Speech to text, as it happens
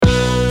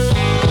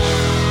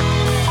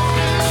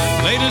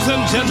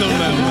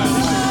gentlemen,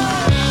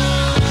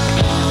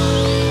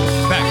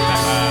 back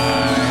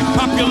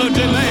by popular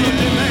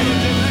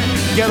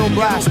demand. Ghetto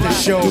Blaster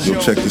Show. Yo,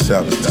 check this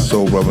out. It's the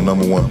Soul Brother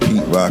 #1,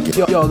 Pete Rocket.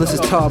 Yo, this is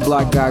Tall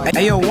Black Guy.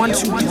 Hey, yo, 1,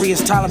 2, 3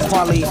 is Talib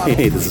Kweli.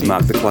 Hey, this is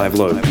Mark the Clive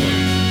Lowe.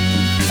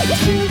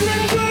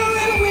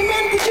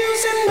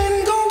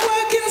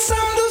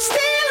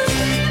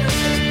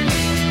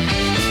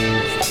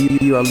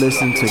 You are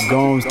listening to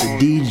Gones to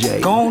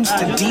DJ. Gones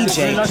to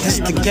DJ. This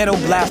is the Ghetto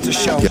Blaster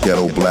Show.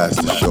 Ghetto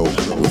Blaster Show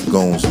with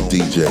Gones to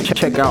DJ.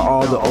 Check out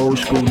all the old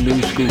school,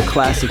 new school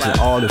classics and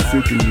all the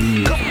future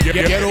new music.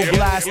 Ghetto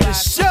Blaster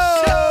Show.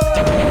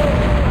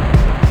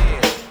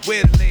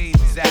 Where the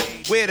ladies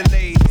at? Where the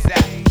ladies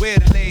at? Where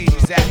the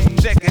ladies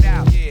at? Check it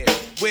out. Yeah.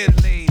 Where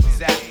the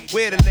ladies at?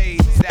 Where the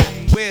ladies at?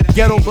 Where the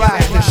Ghetto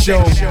Blaster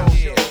Show.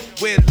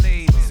 Where the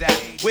ladies at?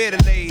 Where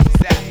the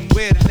ladies at?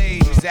 Where the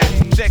ladies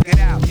at? Check it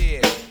out. Yeah.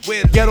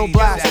 Where the Ghetto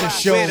Blaster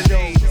Show. Where the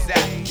ladies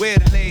at? Where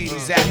the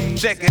ladies at?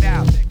 Check it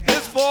out.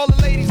 This for all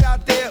the ladies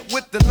out there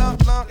with the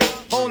lump,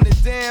 holding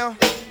it down,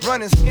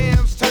 running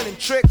scams, turning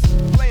tricks,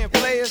 playing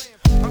players.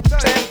 I'm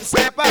telling you to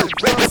step out, you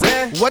know what I'm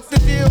saying? What the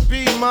deal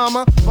be,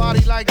 mama?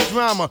 Body like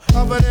drama.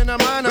 Other than a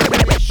minor,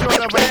 penny short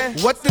of man.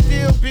 What the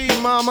deal be,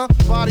 mama?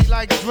 Body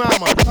like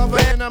drama. Other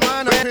than a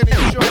minor, penny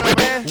short of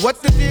man.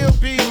 What the deal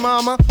be,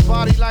 mama?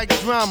 Body like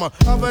drama.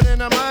 Other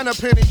than a minor,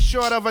 penny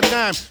short of a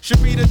dime.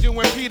 Sharita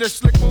doing Peter,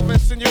 slick moving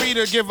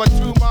senorita. Give her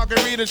 2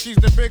 margaritas, she's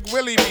the big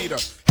Willie beater.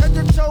 Head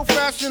to toe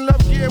fashion,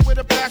 love gear with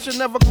a passion.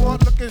 Never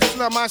caught looking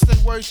slum. I said,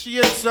 where she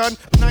is, son.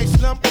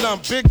 Nice lump,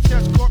 big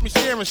chest caught me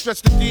staring.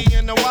 Stretch the D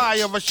and the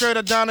Y of a shirt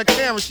of Donna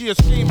Karen. She a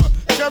schemer.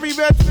 Cherry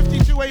red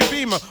 52 A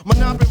Beamer.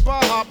 Monopoly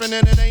bar hopping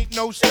and it ain't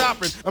no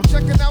stopping. I'm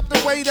checking out the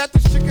way that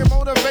this chicken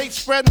motivates.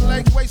 Spreading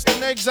legs,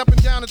 wasting eggs up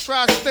and down the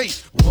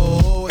tri-state.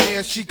 Whoa,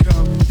 here she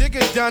come. Dig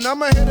it done.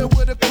 I'ma hit her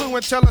with a clue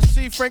and tell her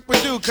see Frank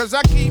would do. Cause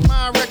I keep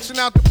my erection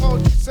out the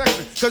poetry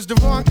section. Cause the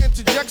wrong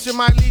interjection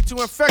might lead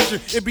to infection.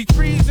 It be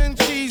trees and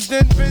cheese,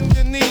 then bend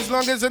your knees.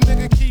 Long as a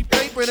nigga keep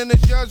paper, then the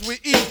judge with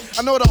ease.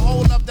 I know the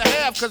whole of the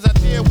half, cause I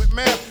deal with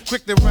math.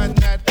 Quick to run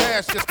that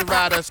pass just to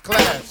ride us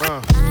class.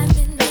 I've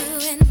been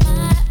doing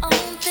my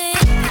own thing.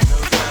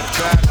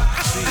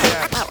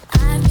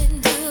 I've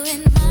been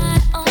doing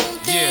my own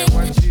thing. Yeah,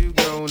 what you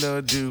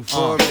gonna do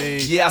for me?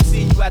 Yeah, I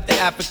see you at the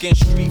African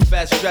Street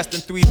Fest, dressed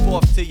in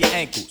 3/4 to your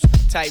ankles.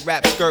 Tight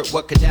wrap skirt,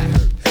 what could that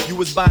hurt? You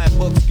was buying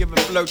books, giving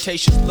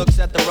flirtatious looks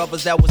at the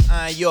rubbers that was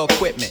eyeing your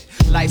equipment.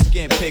 Light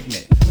skin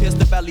pigment, pierced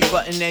the belly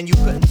button and you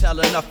couldn't tell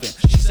her nothing.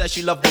 She said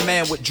she loved the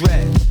man with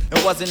dreads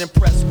and wasn't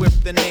impressed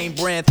with the name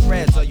brand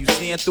threads. Are you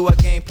seeing through a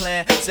game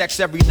plan? Sex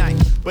every night,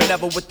 but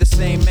never with the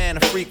same man, a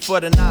freak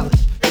for the knowledge.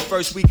 Your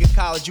first week in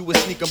college, you was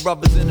sneaking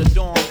brothers in the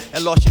dorm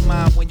and lost your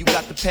mind when you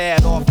got the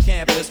pad off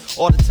campus.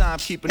 All the time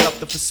keeping up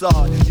the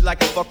facade. You like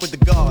to fuck with the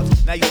guards.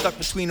 Now you stuck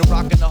between a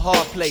rock and a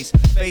hard place.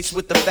 Faced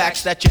with the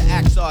facts that your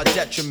acts are a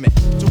detriment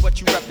to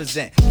what you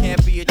represent.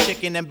 Can't be a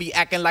chicken and be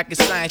acting like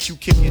it's science you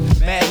kicking.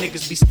 Mad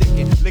niggas be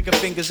sticking, licking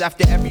fingers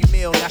after every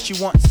meal. Now she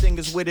wantin'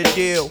 singers with a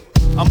deal.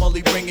 I'm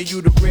only bringing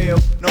you the real.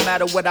 No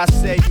matter what I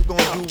say, you gon'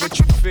 do what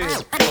you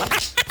feel.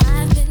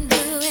 I've been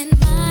doing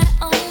my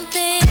own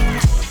thing.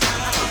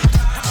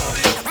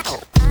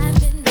 I've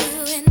been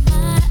doing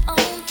my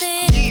own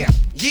thing.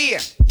 Yeah.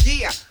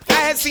 I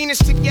had seen this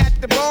chick at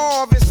the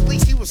bar, obviously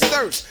she was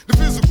thirst. The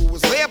physical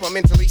was there, but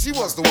mentally she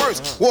was the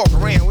worst. Walk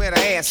around with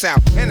her ass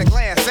out and a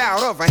glass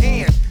out of her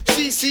hand.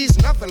 She sees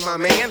nothing, my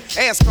man.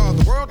 Ask called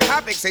the world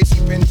topic. Say she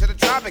been to the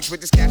tropics with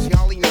this cat she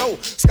only know.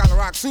 Scholar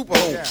Rock super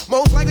hoe.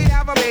 Most likely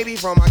have a baby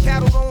from a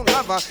cattle don't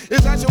love her.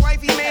 Is that your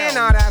wifey, man?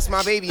 Nah, that's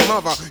my baby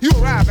mother. You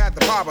arrive at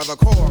the bar of the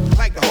core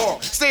like the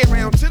hawk. Stay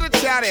around to the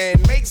chat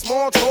and make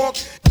small talk.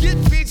 Get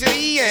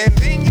fidgety and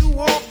then you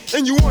walk.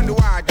 And you wonder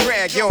why I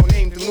drag your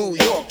name to New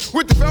York.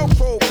 With the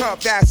Velcro cup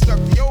that stuck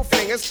to your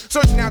fingers.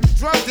 Searching out the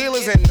drug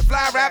dealers and the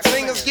fly rap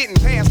singers. Getting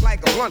passed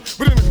like a blunt.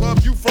 But in the club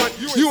you front.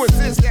 You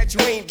insist that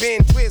you ain't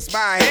been twisted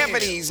by half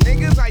of these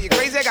niggas. Are you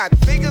crazy? I got the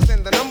figures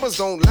and the numbers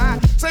don't lie.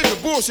 Save the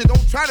bullshit,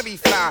 don't try to be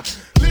fly.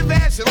 Live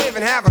as you live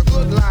and have a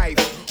good life.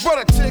 But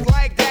a chick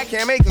like that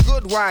can't make a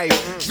good wife.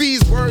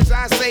 These words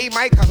I say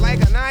might cut like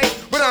a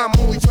knife, but I'm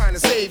only trying to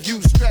save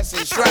you stress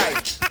and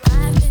strife.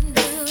 I've been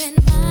doing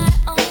my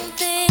own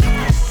thing.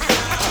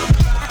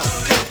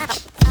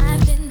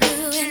 I've been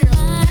doing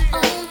my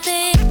own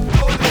thing.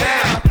 Hold it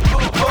down,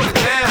 hold it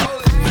down.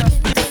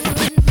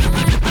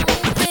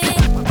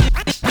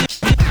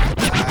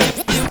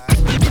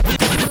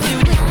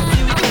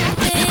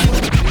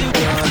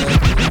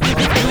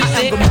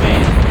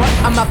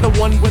 I'm not the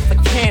one with a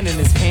can in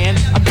his hand.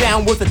 I'm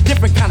down with a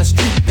different kind of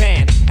street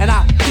band. And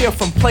I hear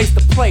from place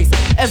to place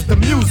as the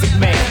music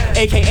man,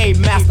 aka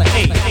Master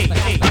A.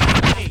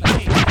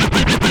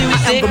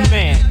 I'm the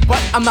man,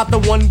 but I'm not the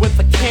one with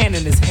a can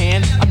in his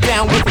hand. I'm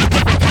down with a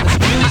different kind of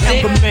street band.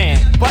 I'm the man,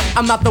 but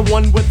I'm not the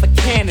one with a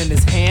can in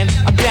his hand.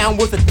 I'm down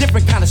with a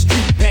different kind of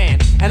street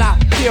band. And I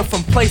hear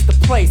from place to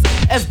place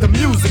as the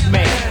music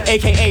man,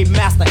 aka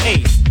Master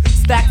Ace.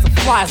 Stacks of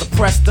flies are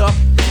pressed up.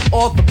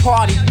 All the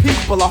party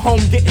people are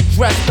home getting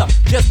dressed up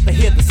just to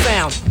hear the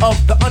sound of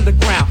the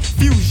underground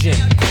fusion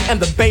and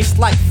the bass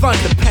like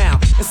thunder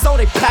pound. And so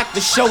they pack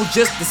the show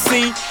just to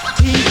see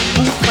he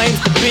who claims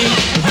to be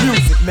the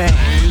music man.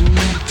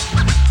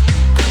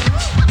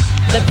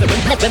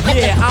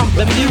 Yeah, I'm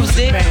the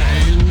music man.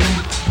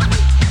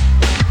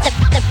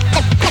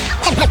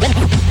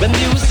 The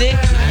music.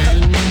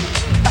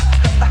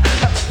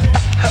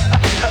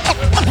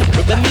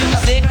 The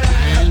music.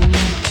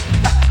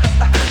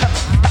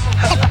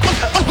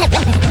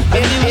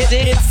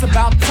 It's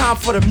about time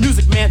for the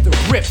music man to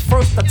rip.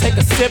 First I take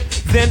a sip,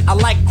 then I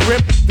like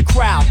grip the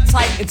crowd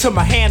tight into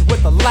my hand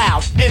with a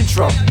loud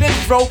intro. Then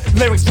throw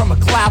lyrics from a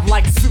cloud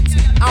like Zeus.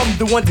 I'm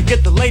the one to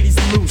get the ladies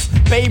loose.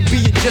 Baby,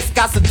 you just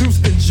got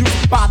seduced and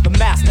juiced by the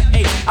Master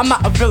 8. I'm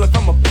not a villain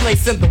from a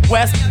place in the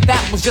West.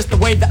 That was just the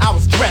way that I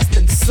was dressed.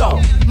 And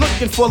so,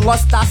 looking for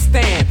lust I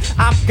stand.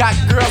 I've got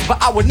girls,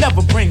 but I would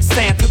never bring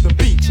sand to the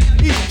beach.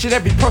 Each and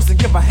every person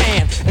give a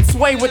hand and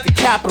sway with the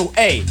capital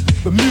A,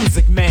 the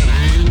music man.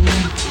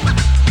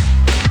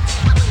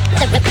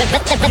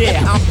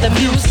 Yeah, I'm the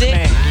music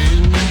man.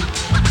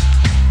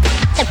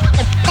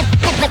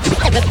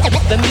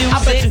 The music.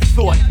 I bet you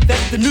thought that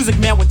the music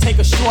man would take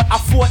a short. I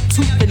fought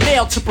tooth and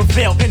nail to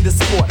prevail in this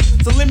sport.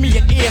 So lend me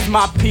your ears,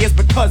 my peers,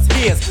 because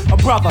here's a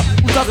brother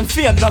who doesn't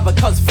fear another,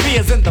 cause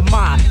fear's in the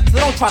mind. So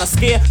don't try to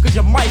scare, cause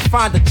you might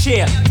find a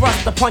chair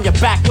thrust upon your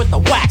back with the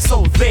wax.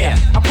 So there,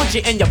 I put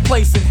you in your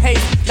place in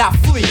haste. Now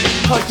flee,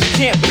 cause you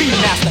can't be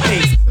Master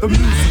Ace, the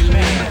music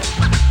man.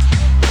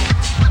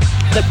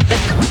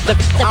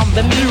 I'm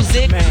the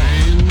music man.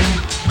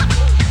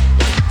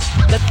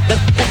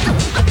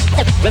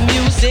 The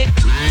music.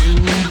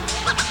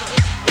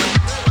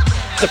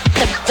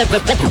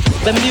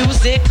 The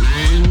music.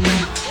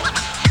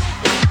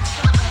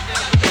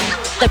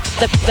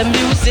 The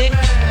music.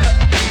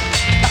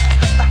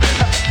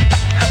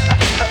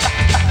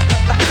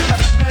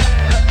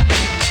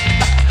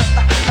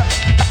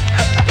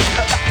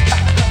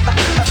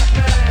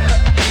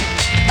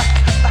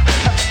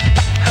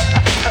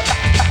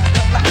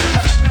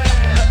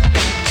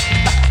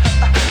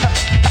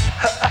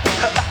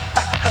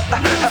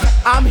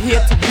 I'm here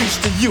to reach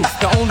the youth.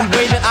 The only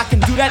way that I can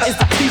do that is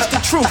to teach the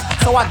truth.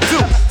 So I do.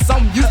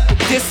 Some used to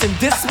diss and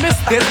dismiss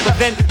this, but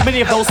then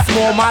many of those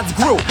small minds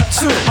grew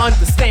to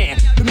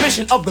understand the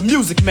mission of the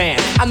music man.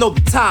 I know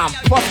the time,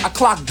 plus I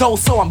clock dough,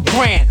 so I'm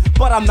grand.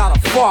 But I'm not a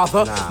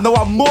father, no,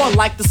 I'm more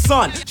like the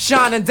sun,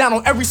 shining down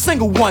on every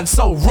single one.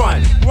 So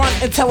run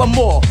and tell them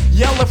all,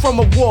 yelling from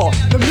a wall.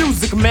 The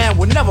music man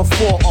will never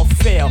fall or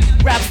fail.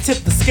 Raps tip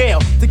the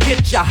scale to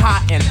get you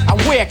hot, and I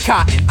wear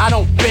cotton. I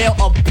don't bail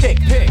or pick,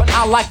 but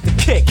I like to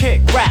kick,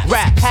 rap,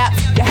 hats,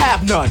 you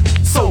have none.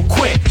 So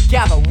quick,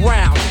 gather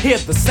round, hear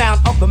the sound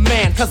of the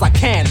man, cause I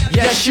can.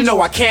 Yes, you know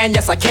I can,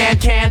 yes I can.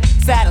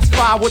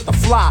 Satisfy with the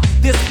fly,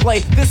 display,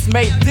 this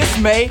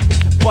may,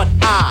 but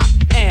I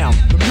am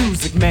the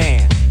music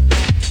man.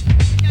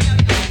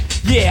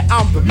 Yeah,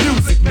 I'm the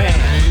music man.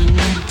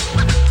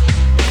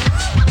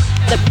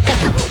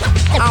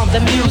 I'm the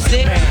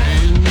music man.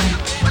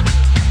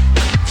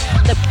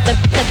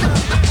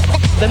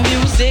 The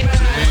music.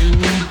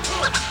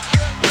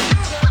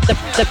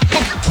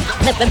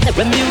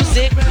 The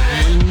music.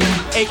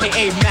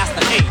 AKA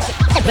Master 8.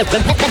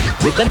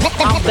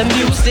 I'm the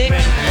music.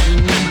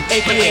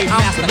 AKA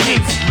Master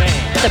 8.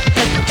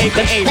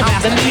 AKA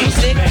Master 8. AKA Master 8.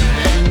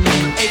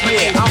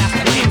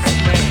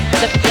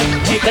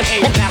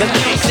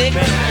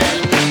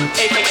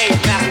 AKA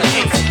Master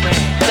 8. AKA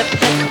Master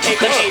 8.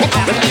 AKA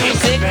Master 8.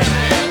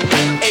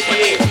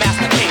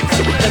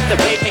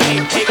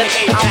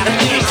 AKA Master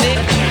 8.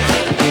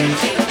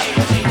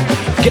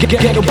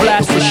 Ghetto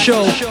Blaster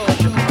Show.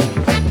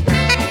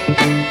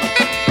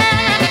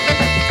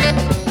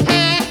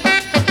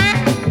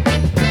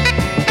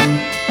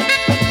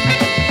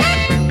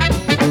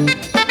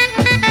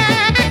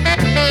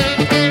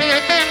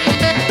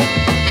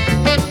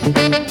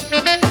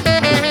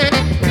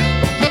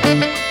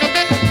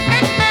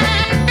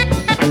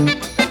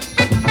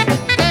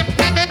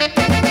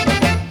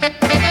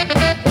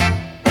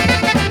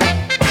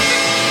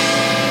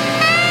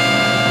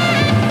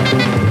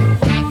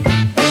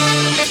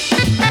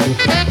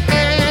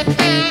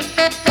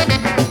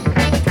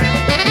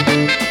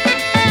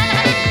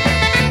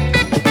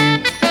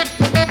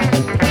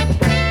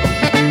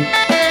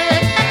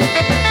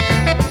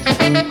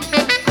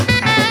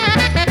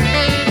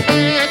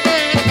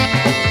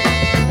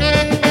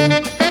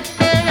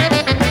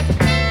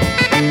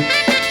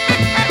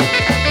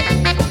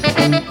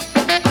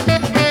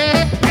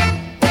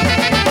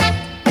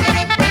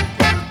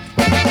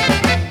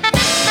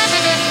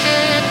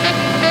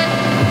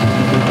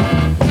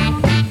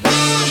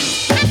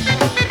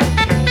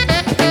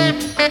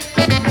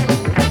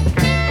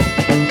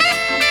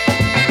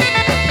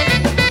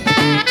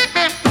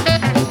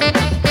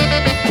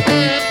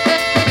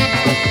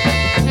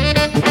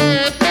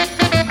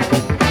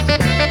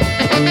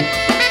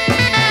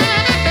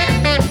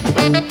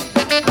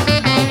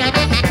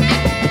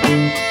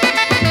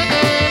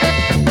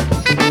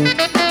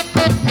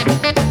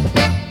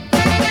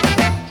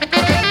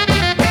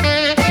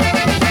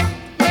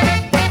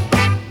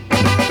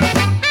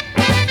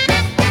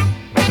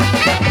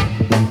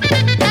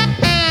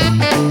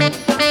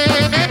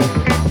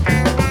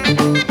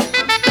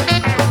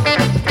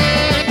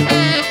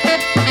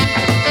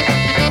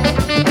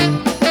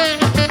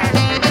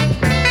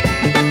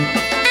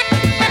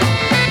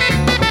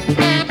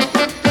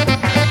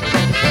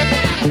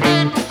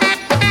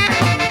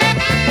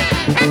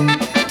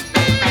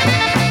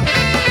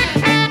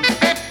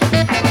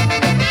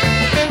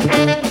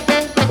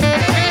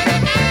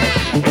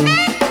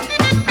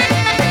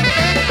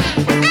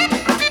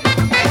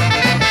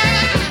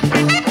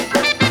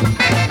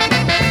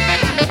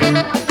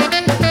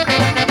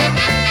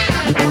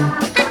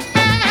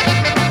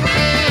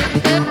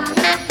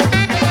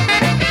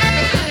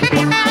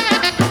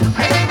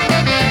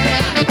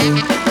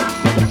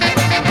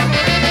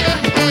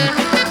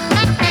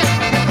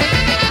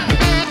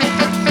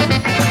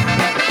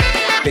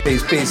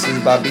 This is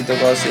Babito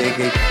Garcia,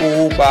 aka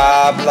Cool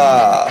Bob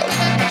Love.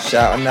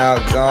 Shouting out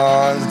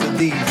Guns the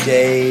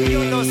DJ.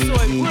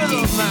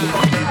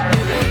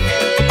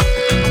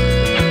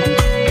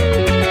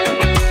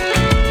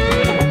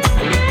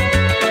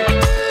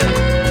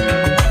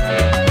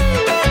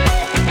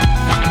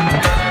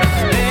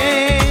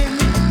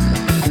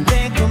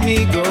 Ven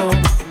conmigo.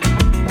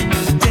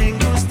 Te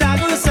gusta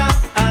gozar,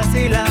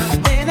 así la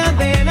pena,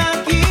 ven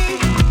aquí.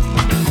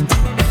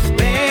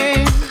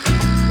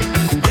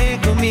 Ven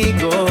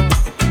conmigo.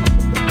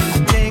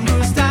 Te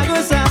gusta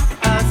gozar,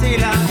 así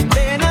la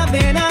pena,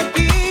 ven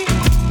aquí.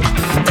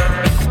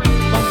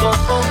 Pom, pom,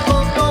 pom,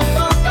 pom, pom,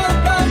 pom,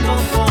 pom,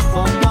 pom, pom,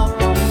 pom, pom,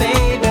 pom,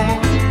 baby.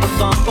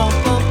 Pom, pom,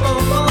 pom,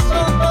 pom, pom,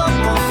 pom, pom,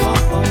 pom,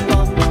 pom,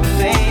 pom, pom,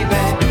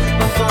 baby.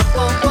 Pom, pom,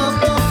 pom, pom,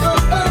 pom, pom,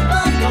 pom,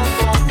 pom,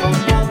 pom, pom,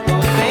 pom,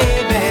 pom,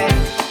 baby.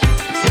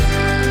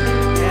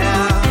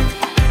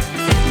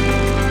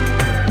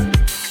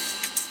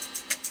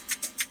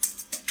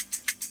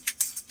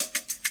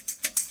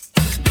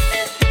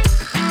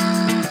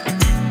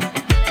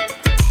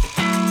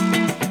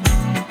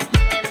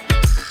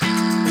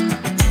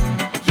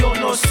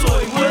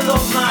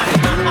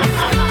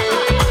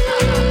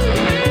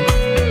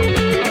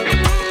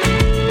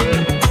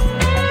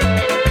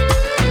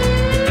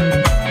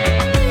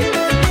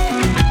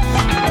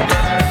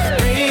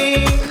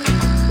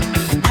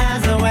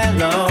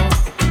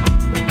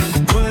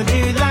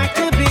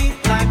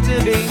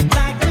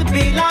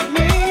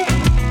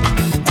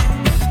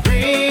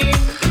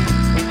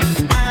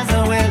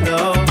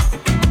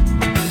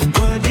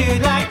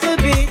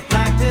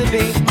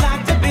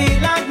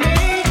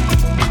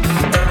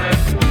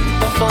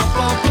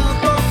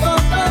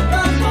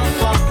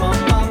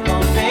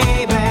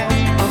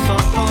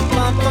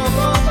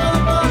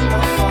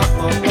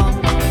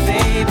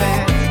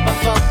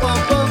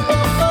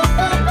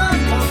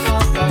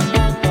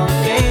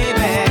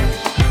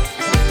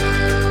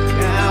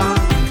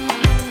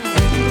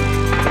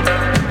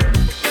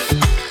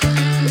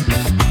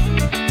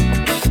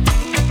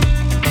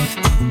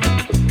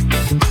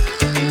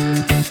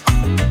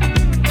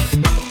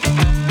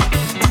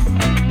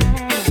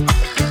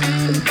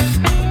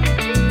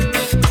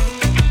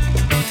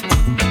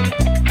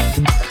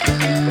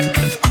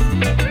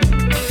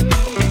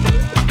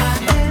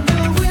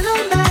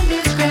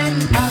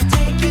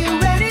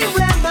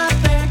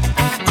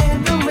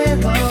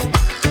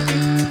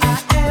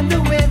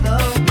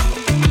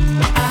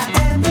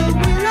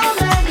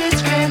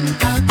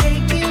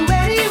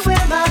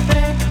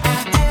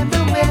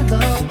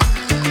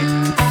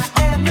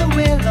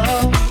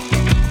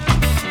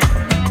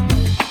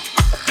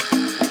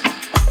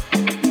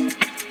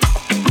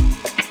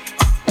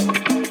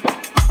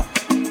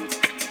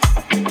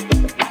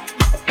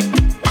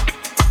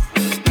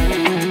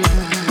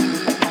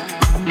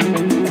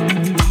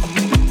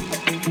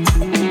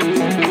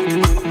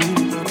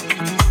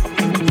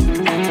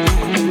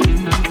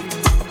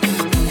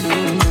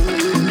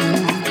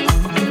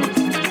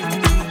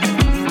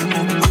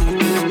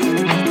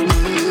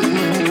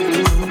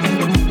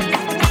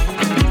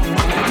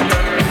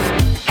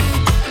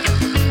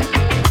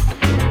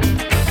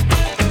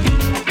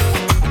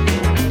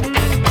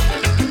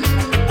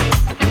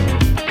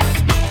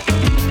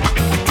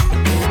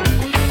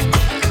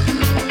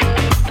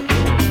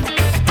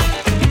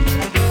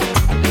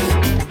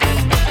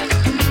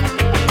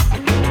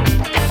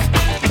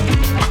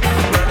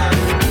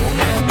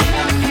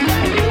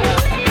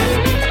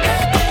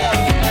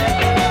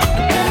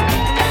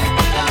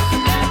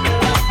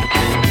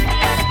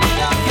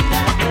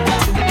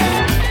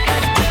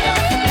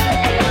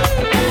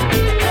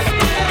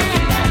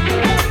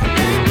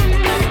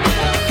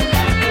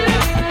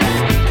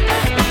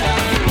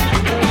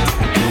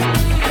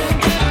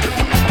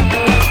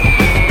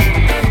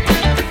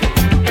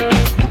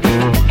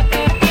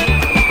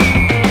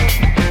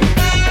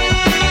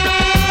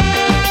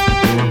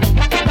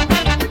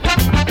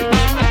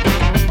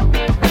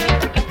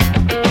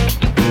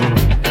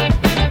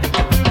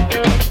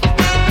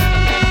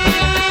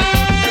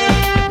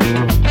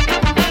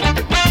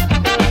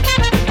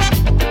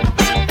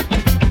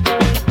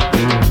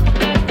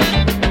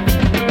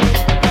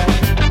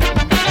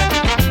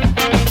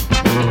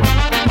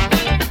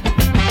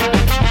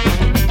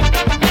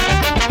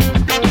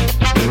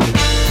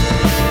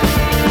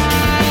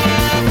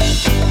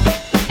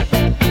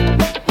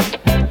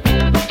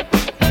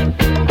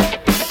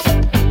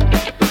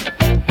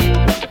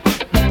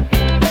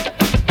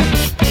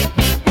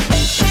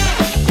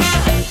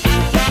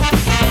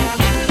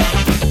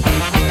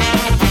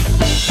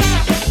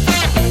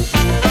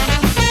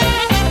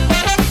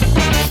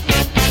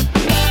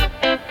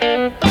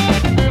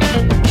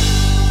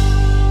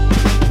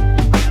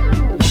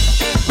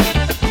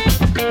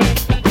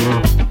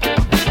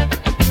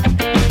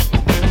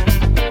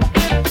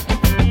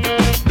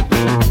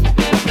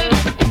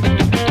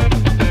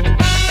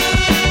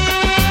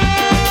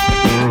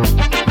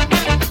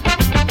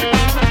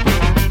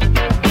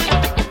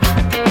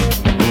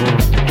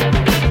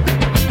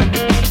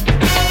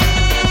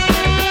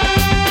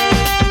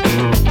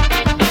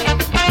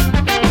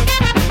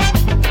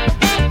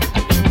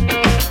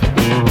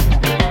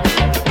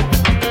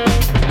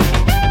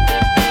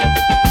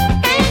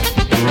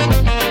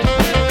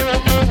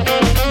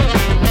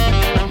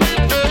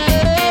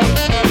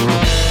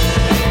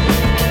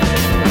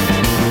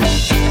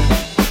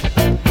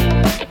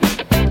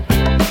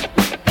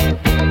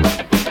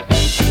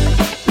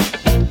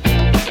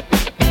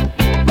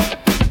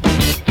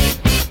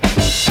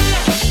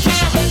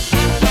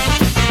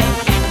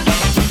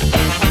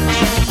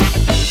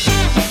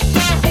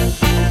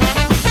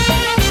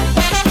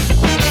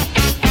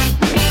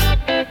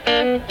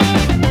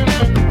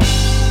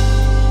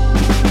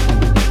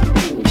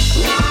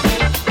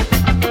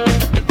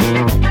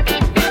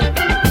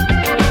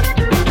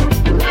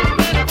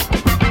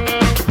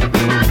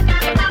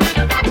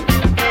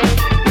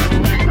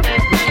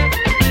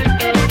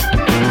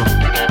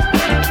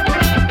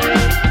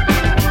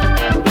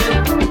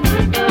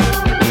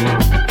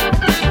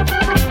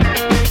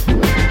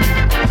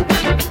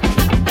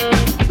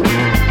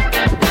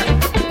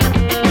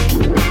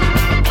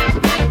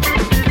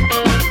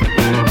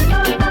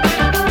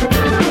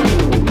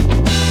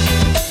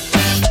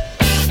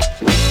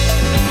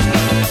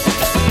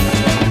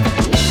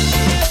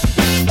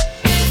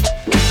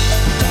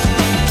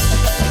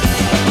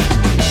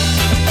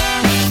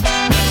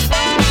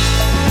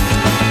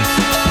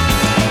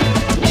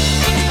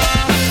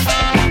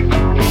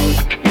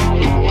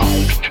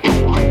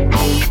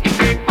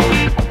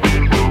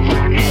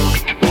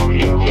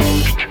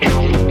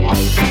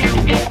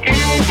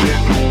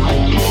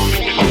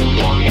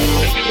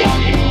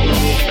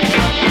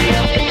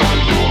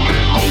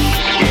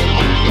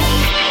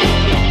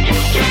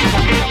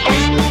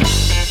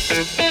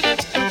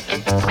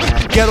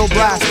 Ghetto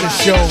Blaster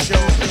Show.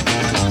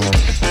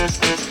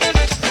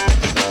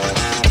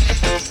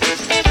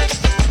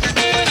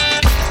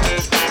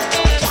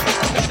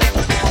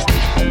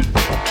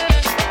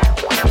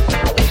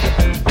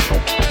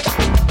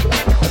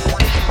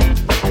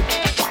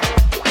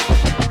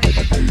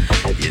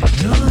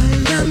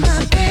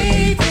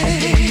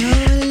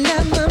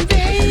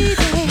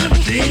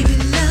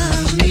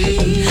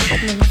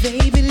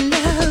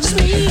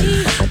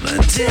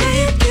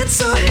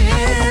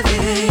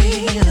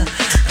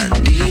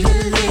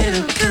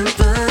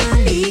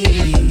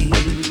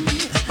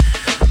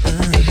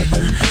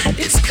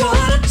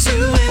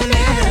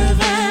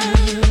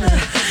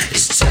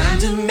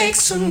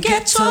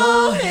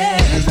 Ghetto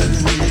heaven,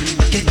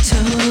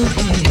 ghetto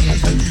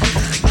heaven,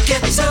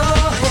 ghetto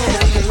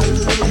heaven,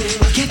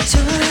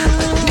 ghetto.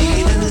 I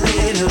need a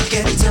little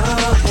ghetto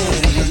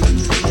heaven.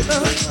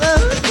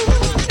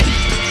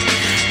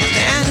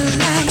 Nana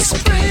likes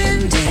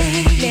brandy,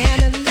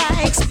 Nana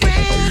likes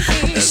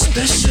brandy,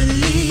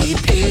 especially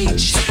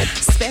peach,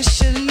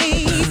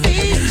 especially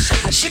peach.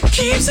 She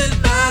keeps it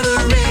by the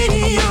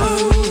radio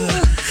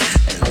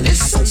and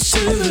listens to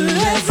the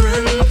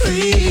Reverend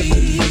preach.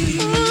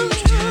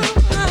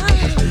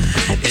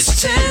 It's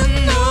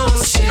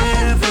 10:07,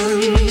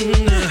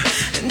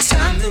 and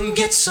time to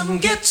get some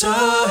ghetto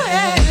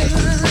heaven.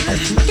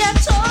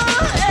 Ghetto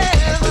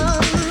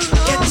heaven.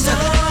 Ghetto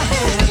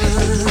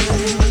heaven.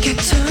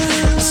 Ghetto.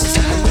 It's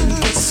time to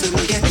get some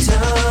ghetto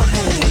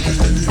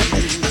heaven.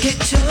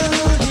 Ghetto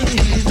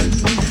heaven.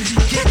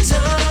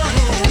 Ghetto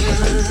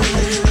heaven.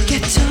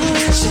 Ghetto.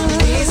 She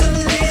needs a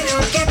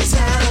little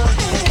ghetto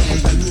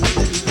heaven.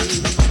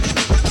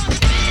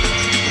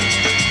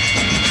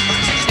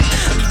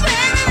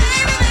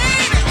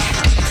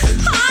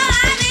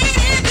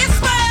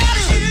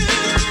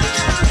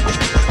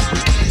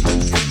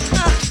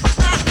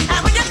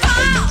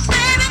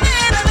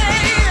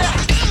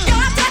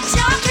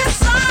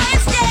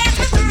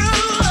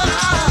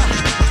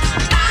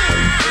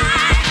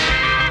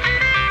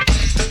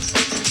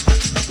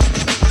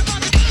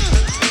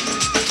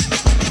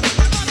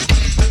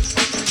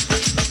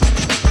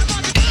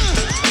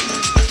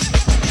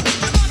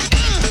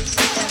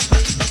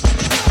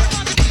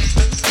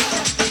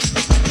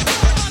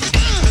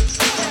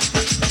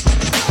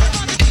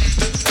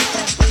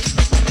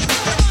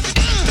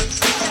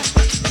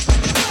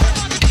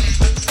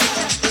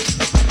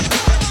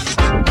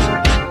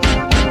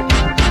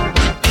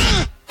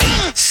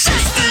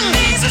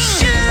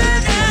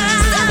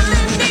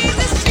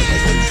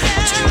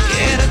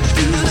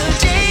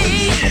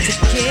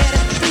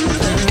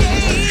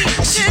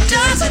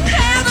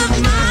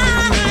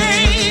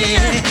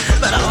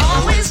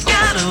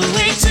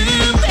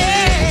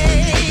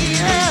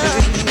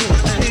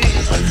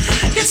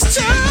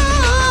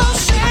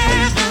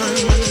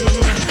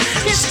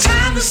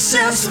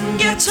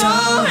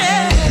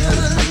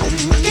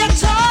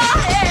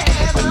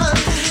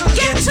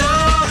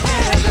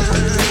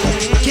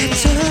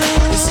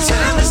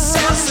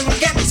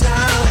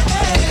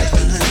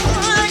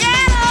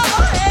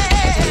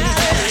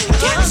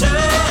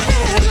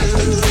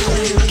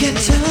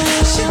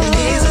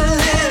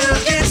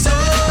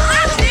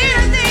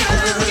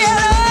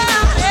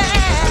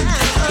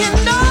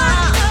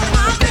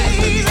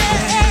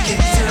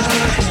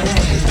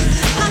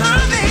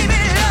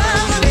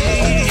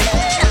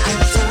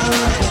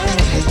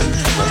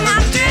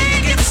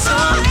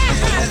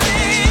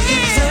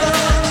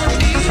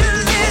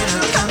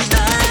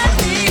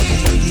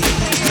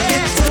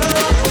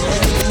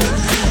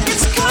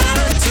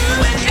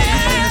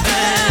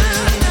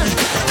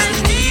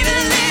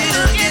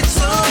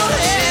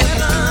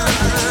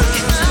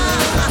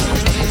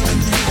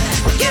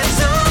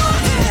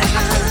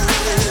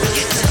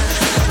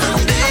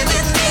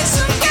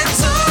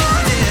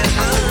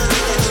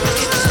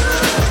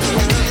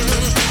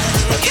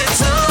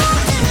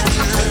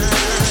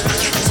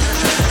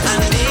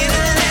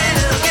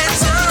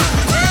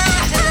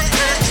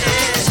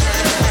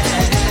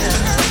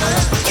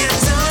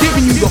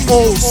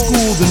 Old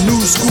school, the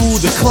new school,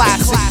 the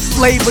classic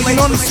flavor, you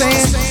know what I'm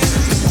saying?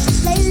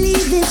 Lately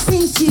there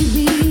seems to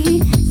be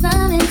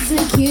some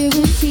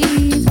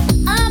insecurities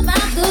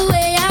about the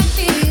way I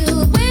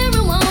feel, where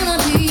I wanna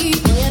be.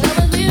 When I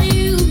was with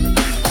you,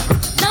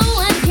 no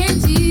one can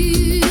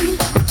do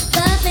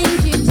the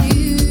things you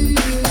do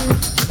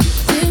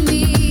to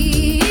me.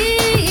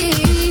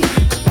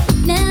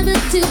 Never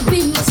to be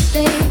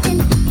mistaken,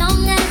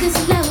 long as this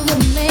love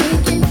we're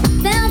making,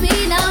 there'll be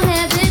no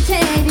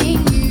hesitating.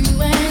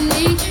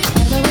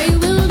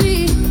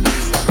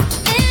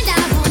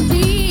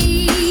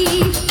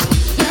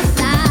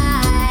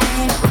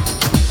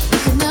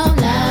 No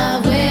love.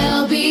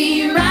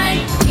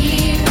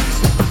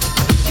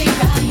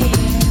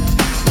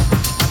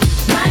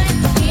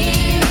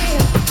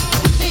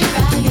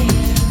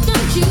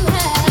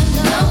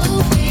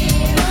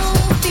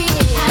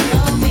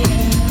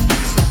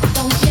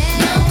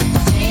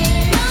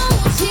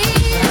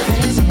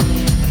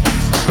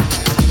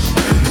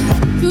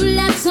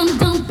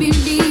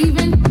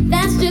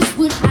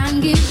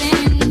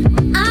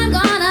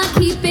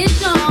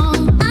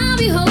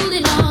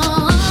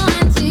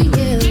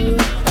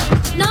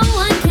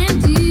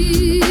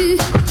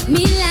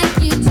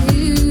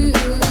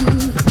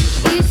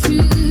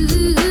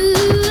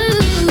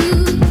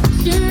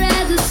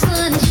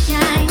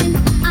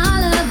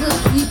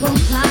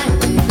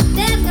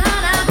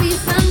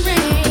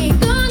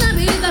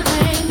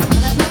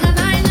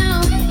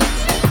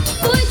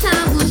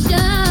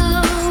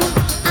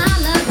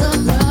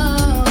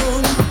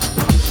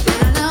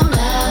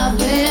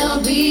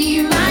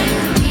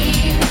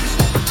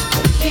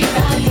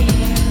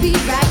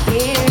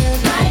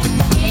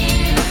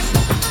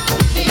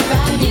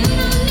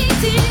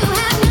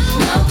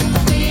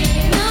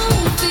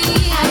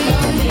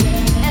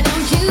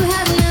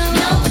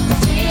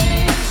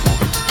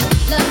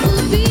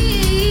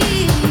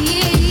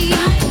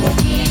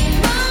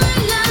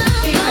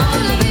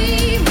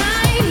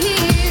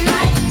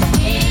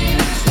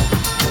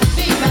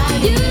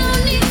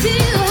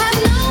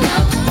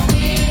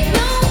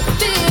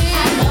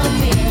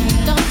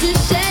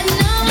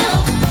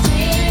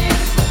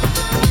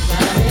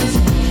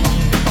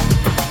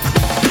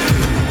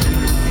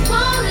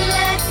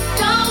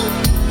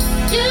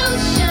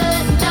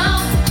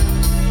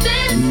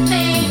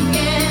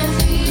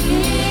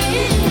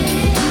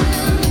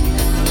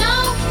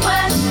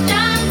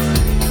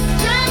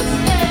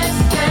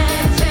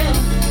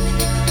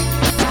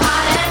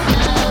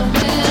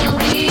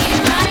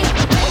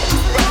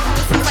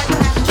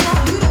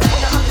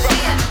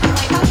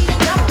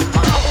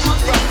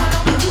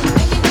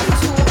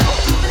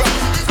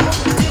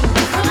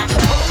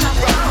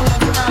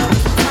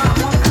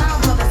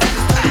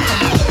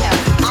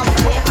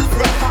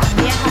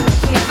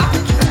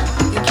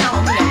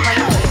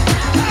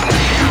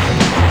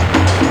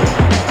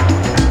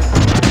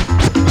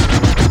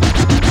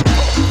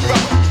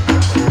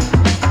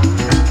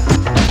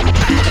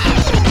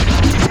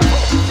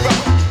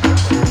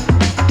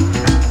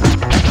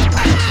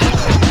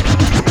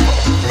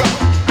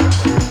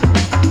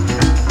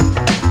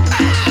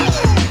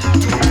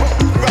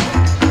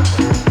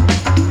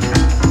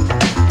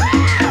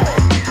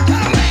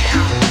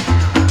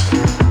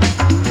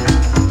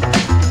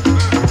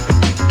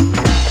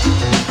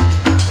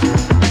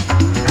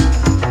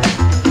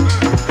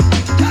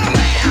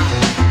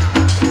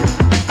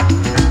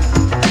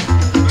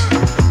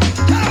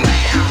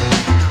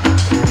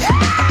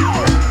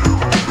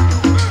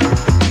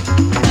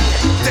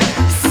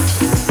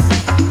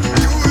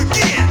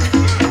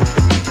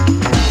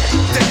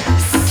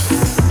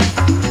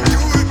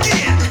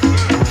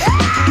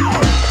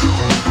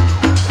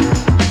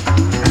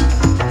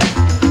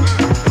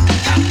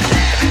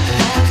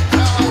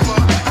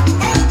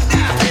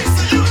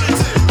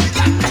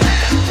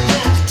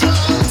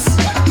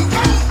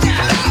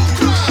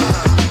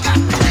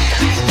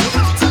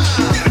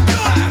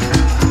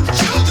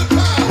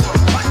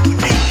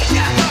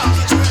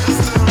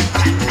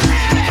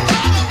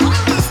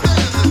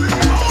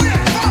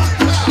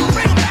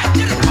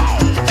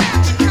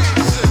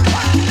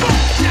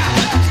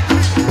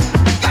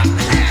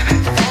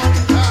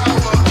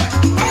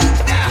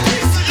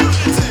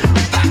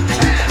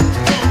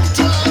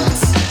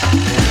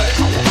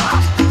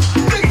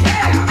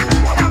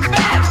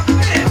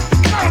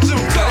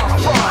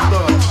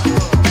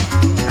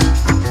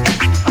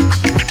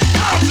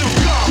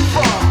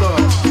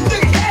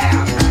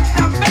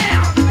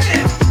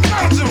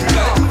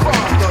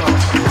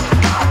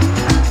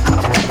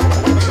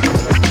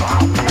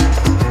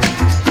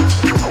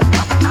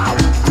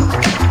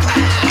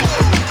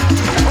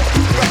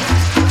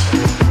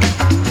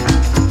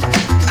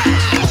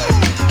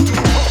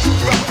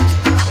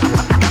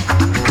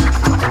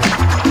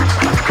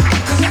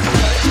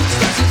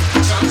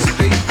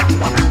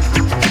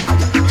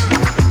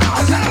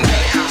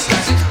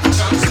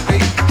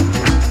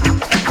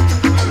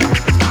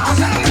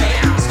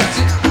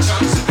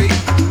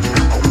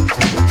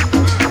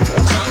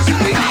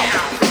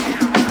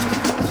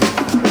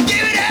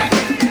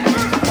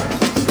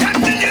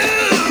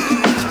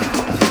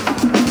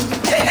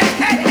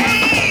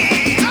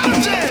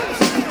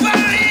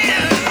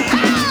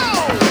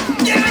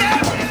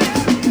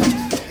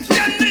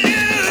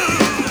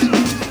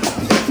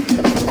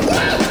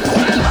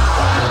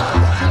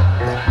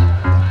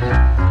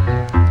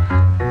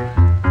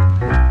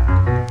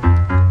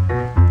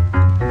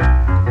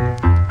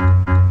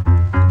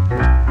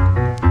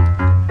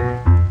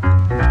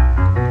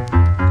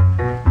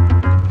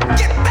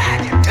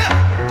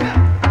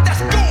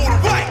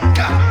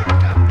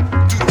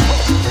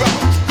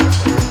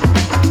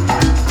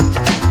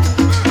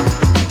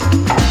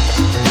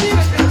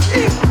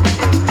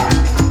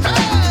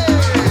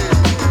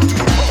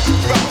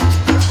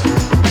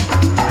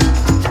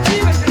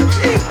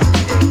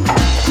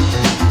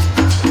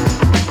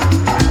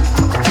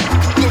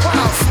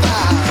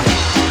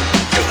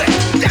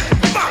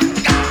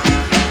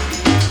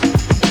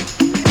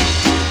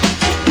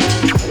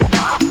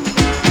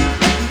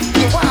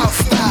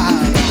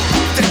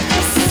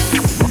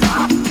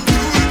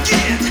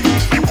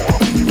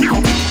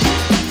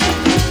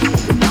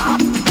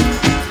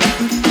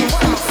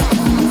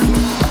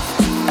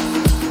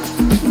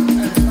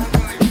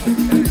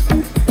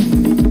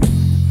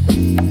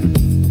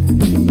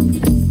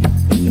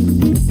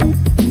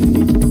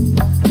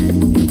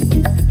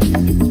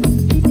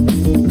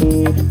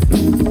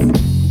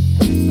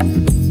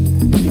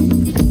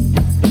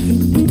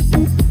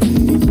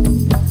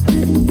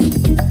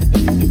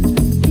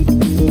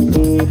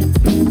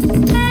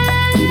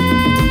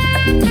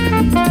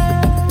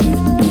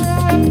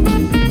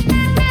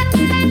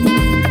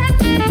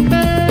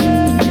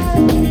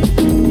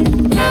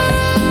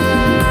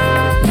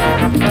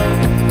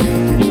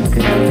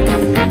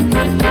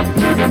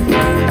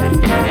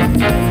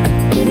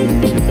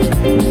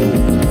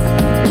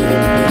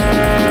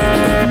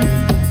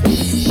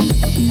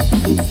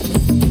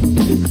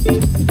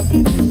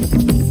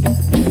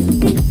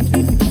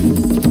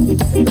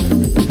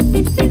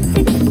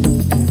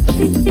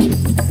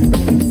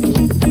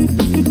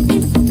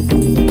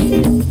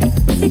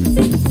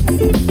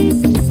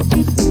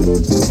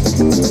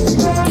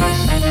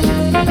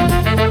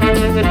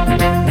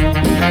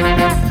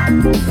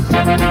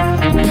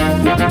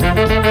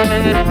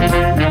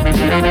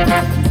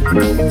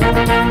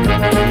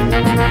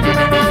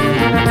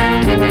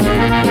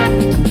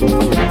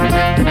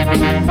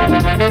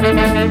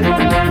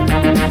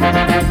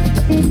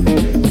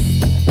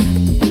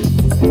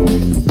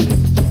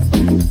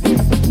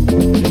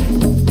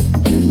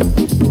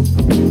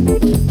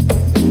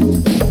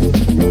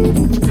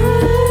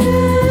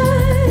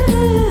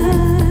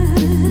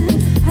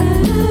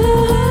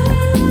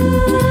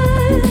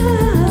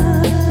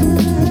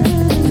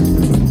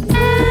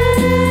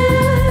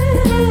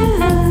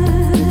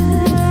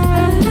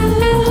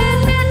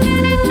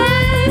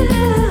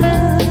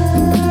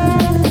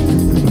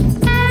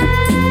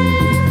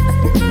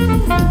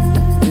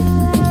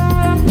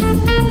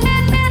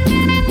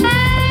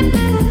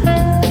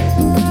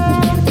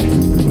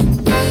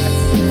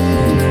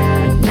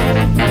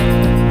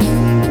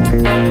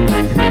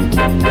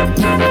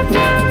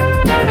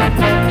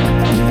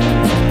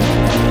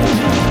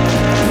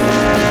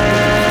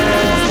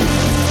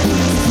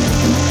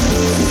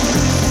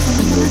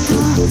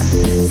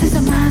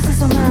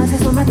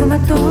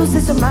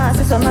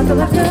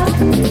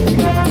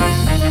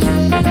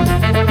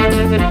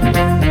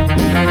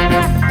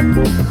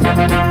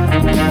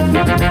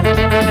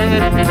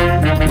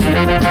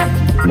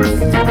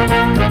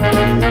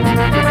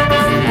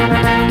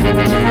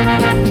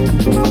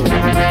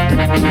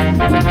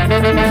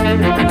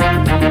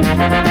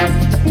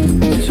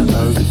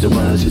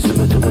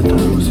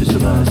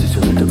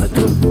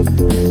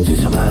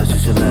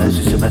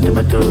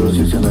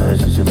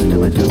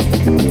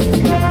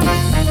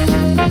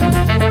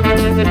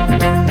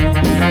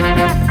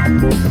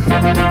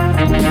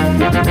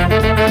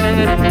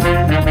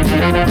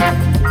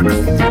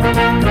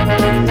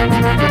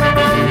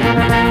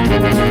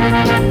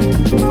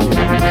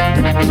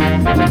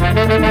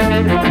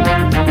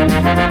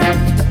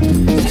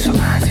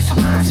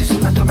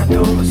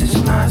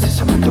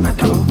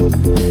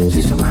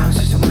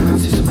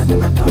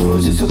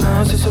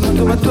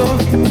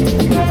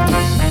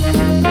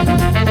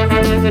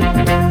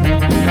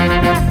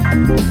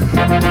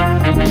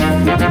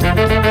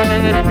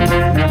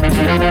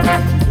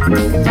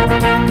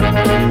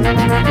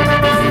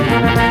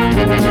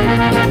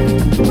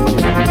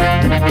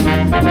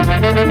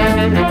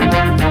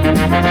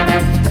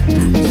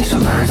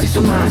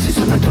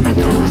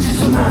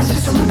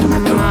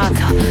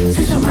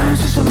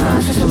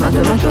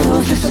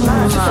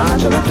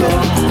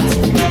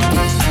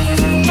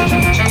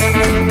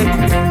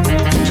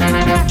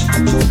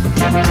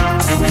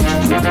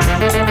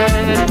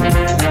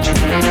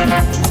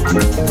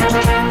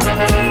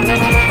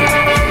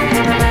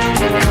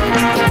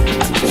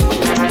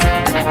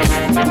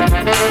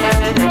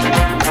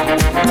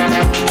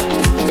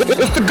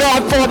 It's the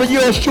Godfather,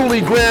 yours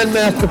truly,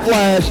 Grandmaster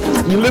Flash.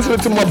 You're listening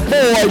to my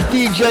boy,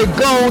 DJ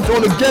Gones,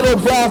 on the Ghetto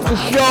Blaster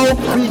Show.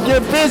 We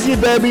get busy,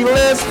 baby.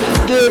 Let's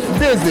get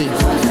busy.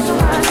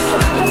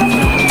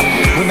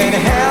 We been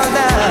held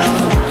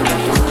down,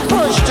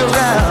 pushed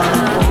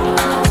around,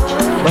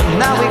 but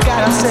now we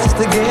got ourselves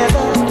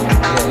together.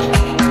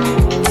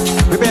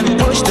 We've been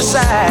pushed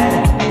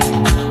aside,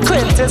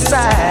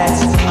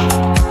 criticized,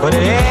 but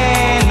it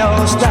ain't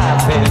no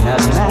stopping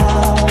us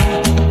now.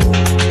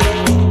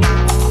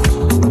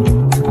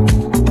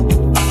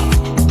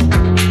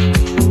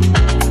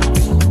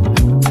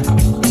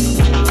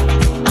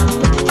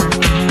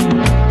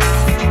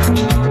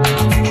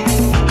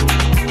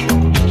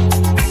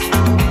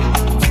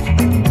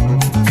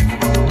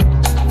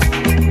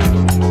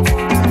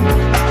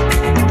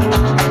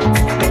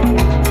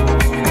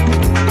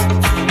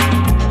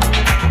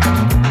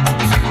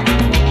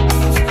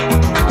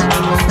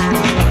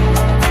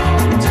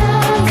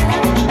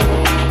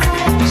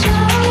 Show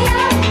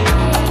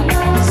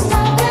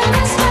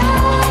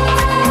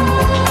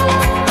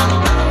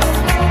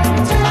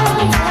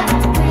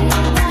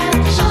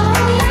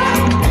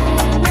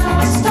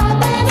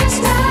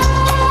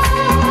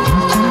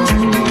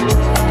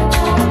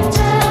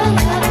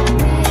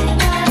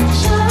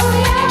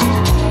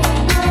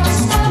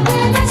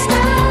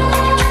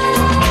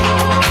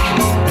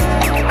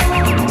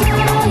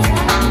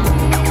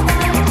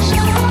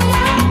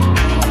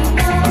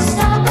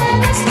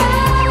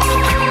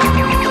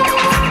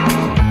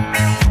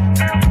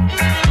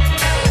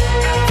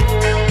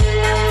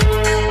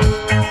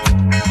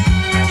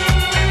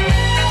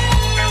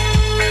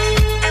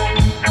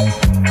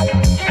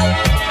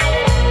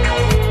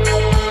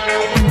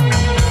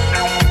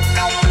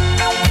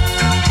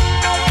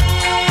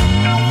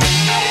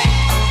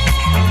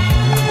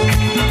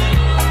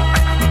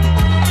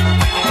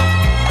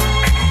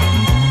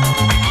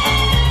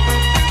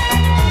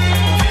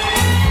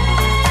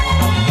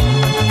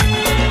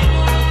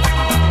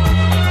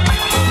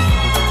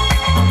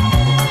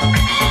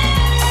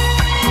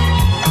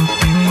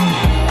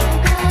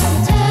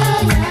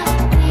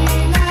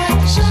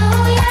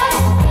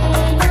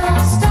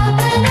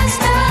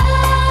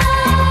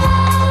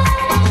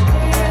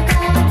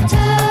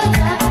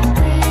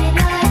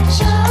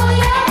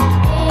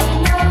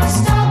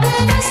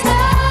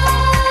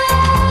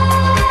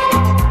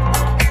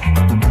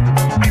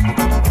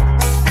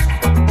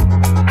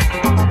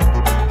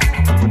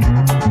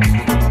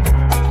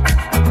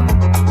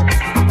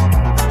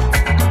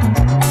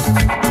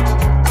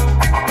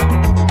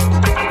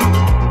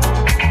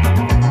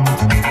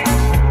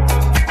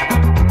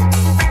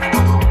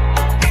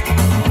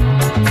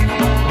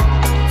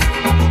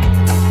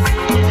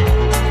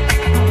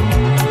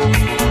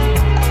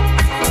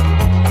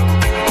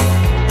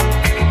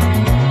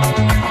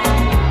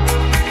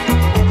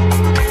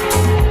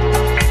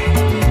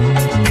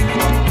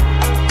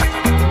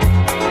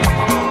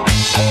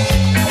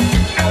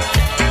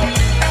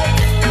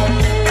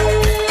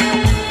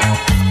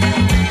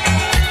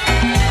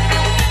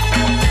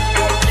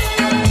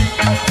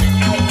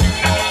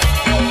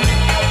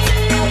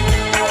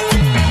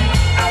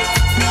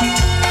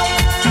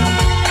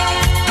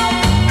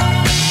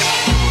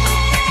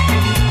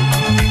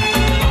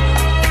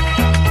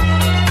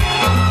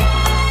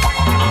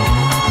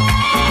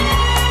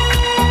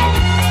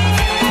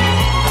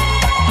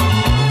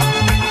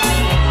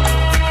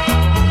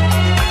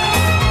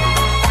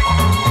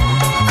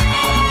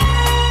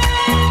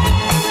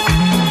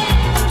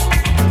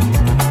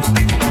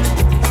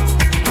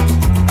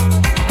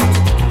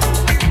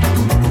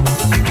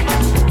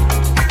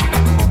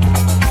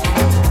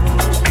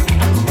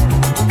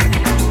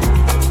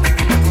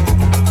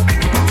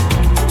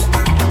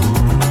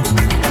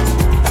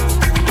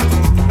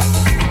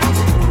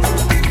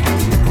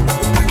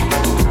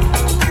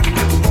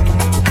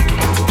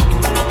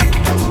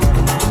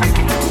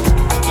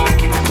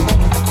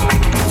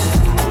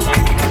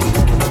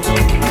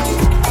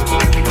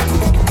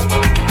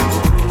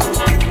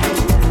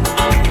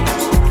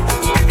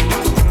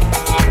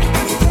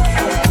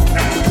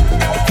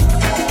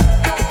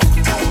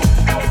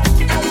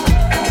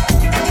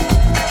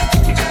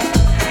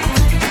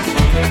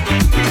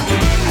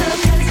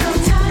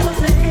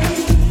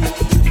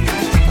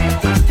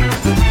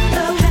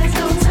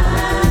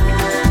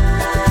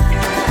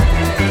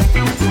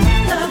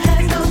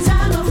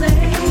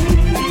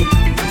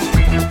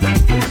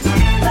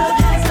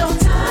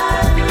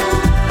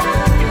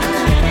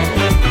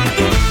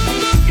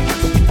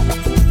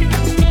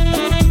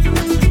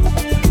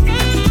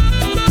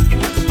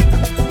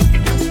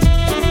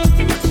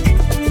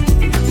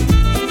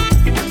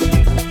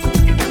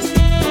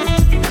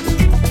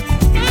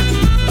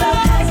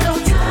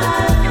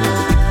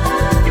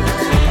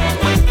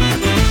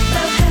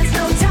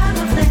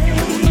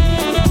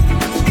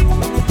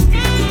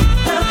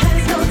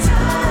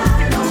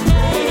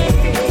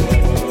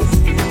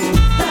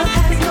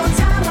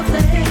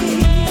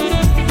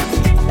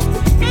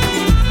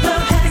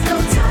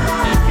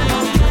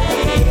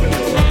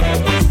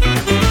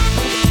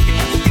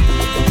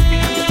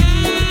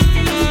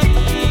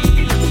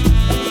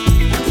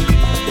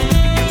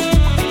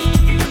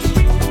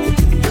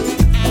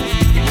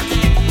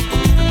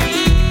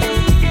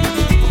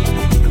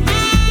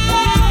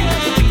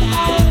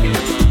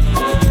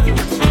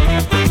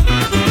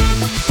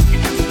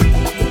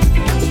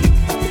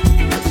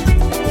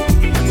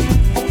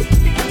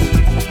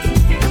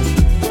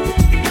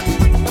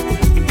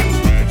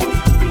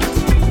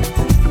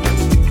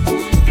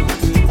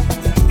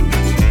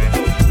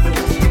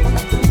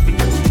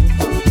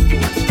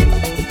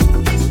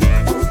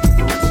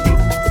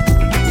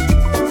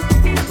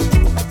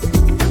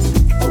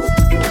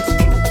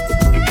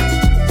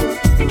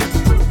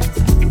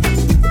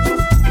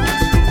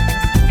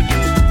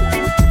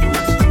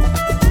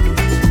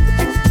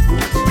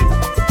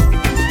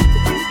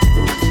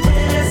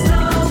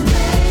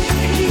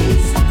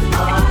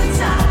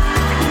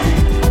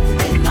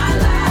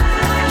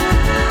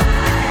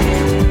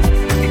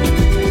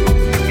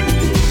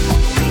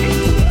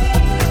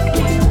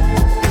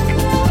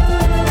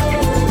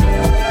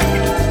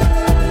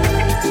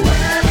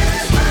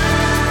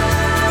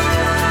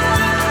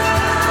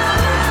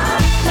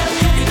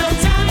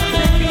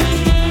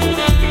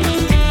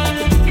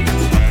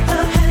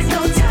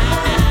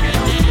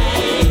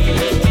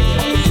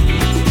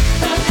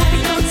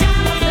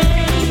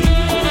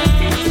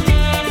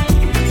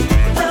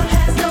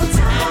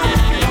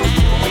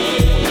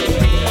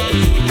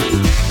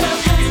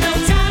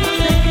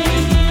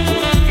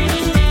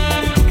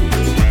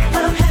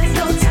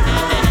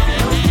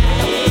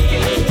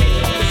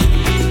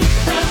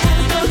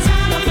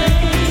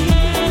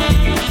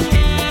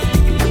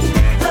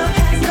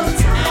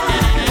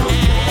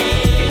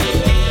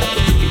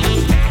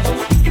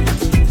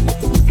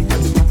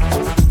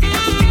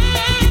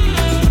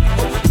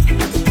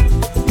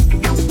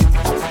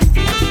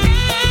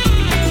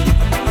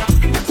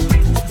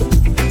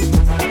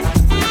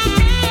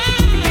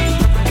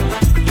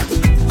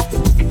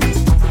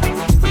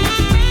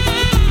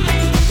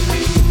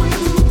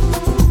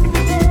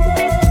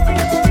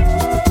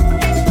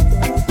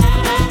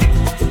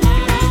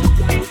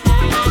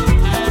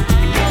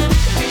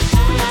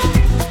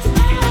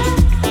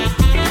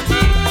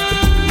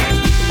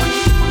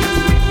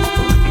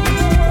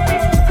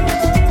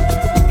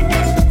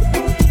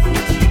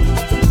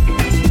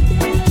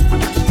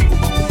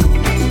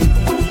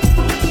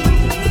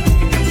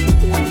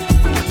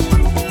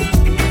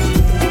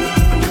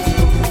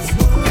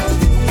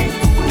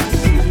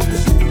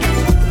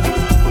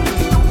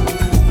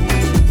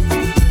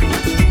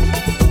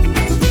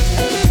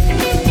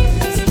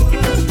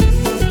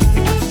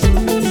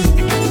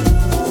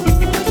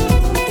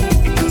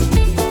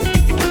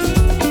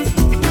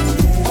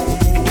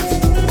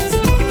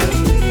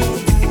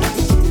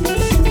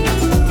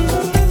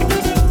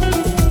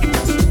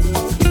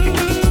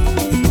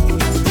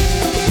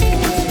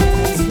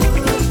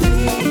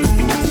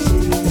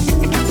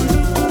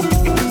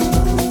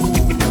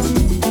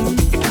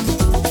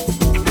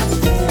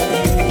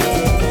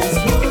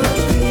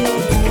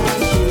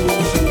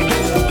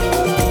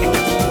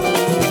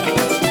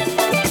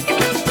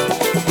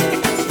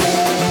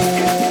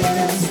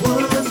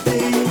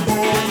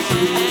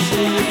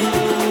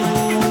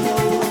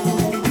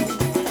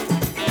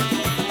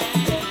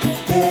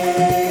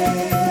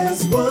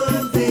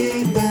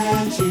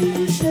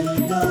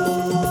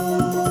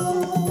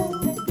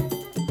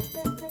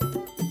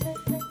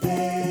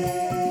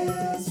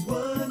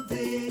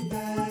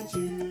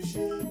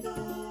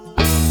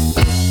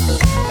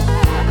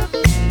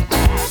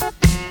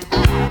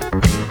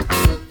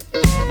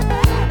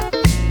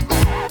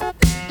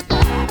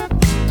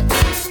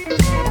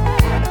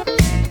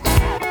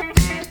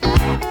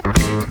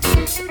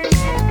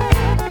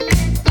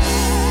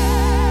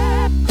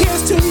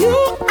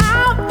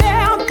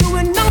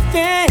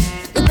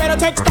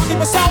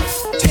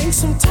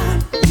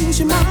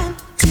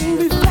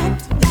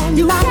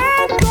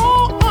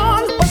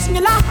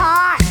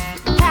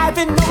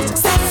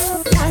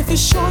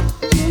is short,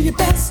 do your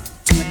best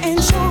to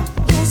ensure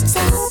your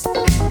success.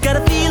 Got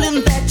a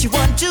feeling that you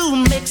want to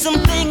make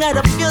something out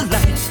of your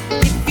life.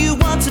 If you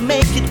want to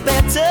make it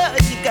better,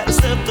 you gotta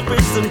serve the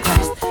risen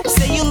Christ.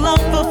 Say you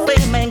long for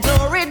fame and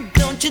glory,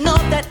 don't you know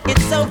that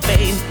it's so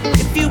vain?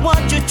 If you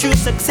want your true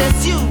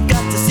success, you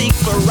got to seek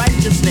for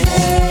righteousness.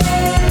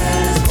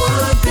 There's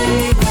one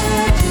thing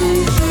that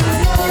you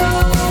should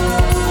know.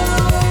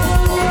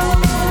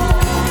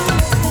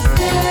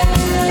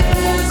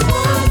 There's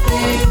one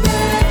thing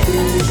that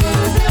you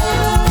should know.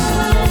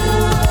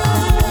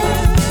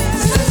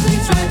 Success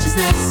means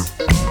righteousness.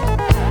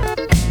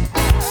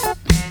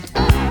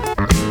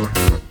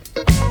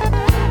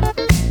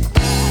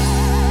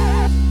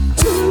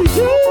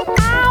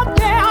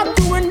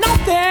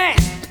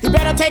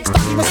 Take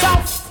stock of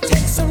yourself,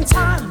 take some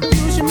time,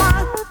 use your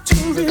mind to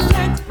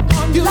reflect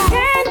on your life. You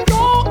can't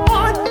go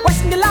on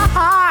wasting your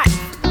life,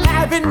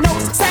 having no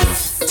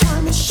success.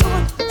 Time is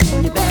short,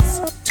 do your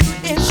best to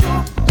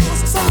ensure your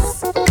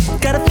success.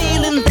 Got a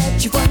feeling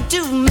that you want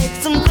to make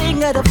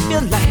something out of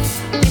your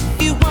life.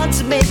 If you want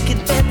to make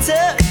it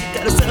better, you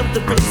gotta serve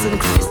the risen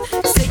Christ.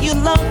 Say you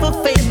long for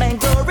fame and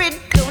glory,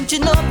 don't you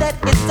know that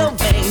it's so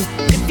vain?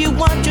 If you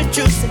want your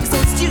true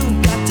success, you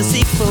got to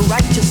seek for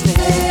righteousness.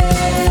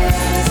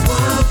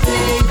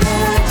 Thing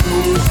that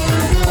you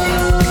should know.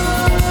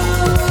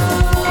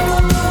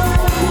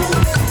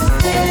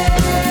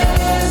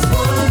 There's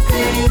one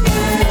thing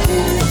that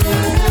you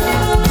should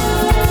know.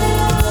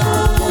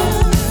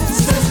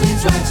 Success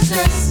means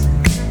righteousness.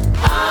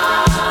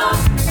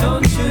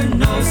 Don't you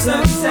know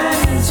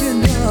success? You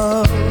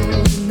know,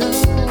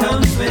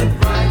 comes with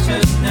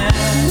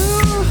righteousness.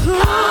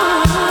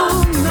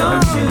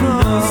 Don't you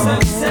know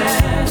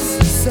success?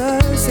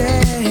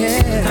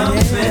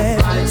 Comes with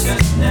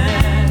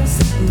righteousness.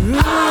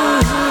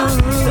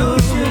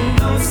 Don't you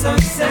know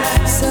success?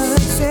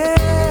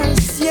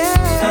 Success,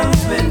 yeah.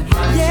 Comes with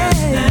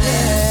righteousness.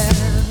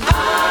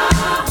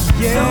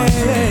 Don't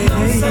you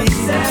know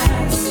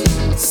success?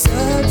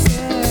 Success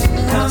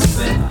comes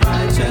with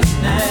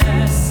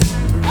righteousness.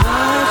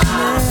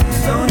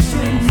 Don't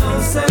you know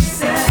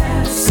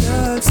success?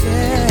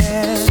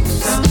 Success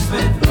comes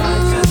with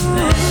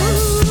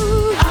righteousness.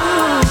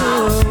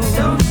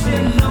 Don't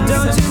you know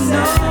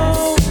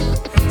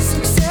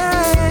success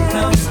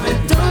comes with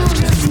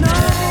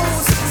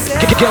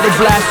Ghetto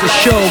Blaster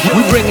Show,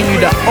 we bringing you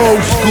the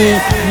old school,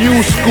 new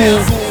school,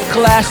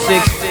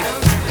 classics.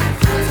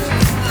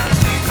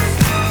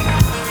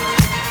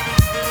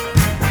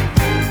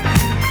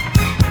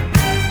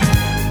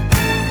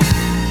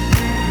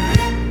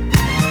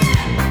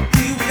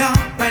 Here we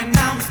are, right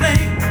now it's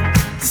plain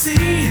to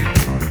see.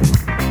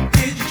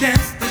 Here's your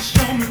chance to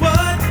show me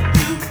what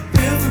you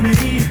feel for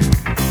me.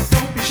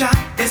 Don't be shy,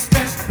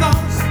 express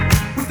thoughts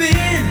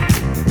within.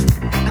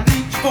 I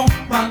need you for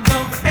my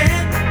love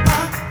and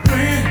my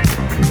friend.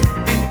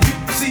 And you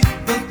can see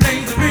the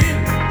things I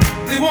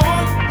really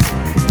want.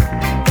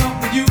 But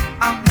for you,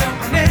 I'm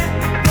never get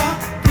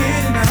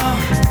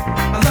enough.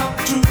 My love,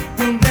 the truth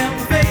will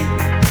never fade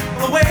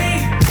away.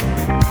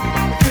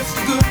 It's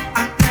good, I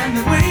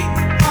cannot wait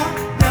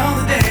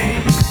another day.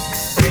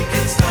 We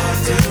can start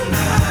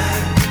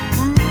tonight.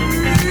 We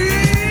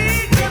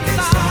can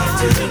start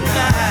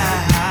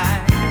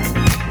tonight.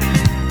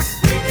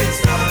 We can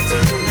start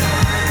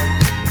tonight.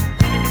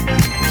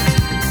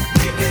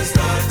 We can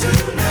start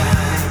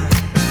tonight.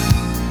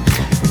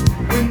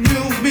 When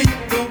you and me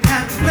don't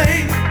have to play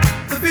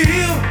the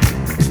field,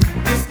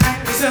 just ask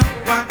yourself,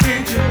 why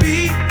can't you be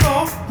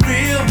for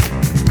real?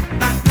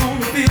 Not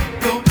gonna feel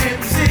your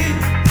every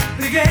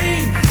single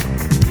game.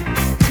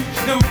 You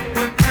should know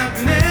what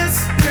happiness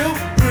will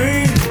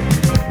bring.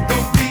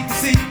 Don't be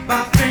deceived by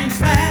things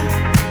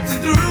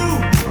passing through.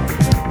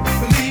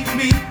 Believe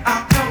me,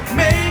 I'll help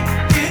make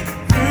it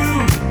through.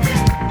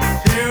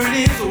 Here it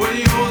is, the world is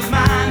yours,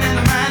 mine, and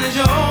the mine is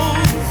yours.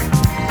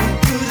 What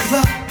good is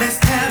love? Let's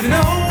have an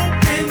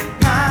open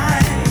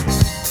mind.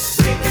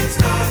 We can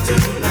start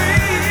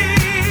tonight.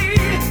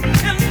 We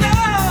can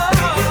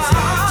start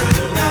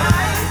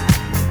tonight.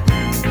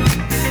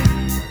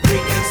 We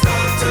can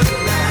start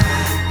tonight.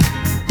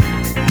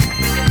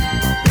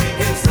 We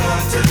can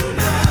start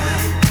tonight.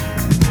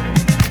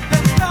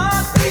 Let's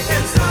start. We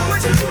can start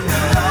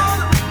tonight.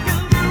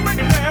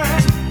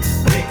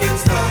 We can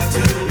start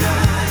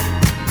tonight.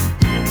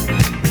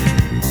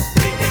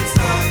 We can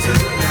start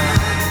tonight.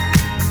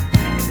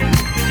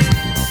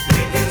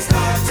 We can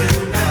start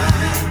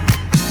tonight.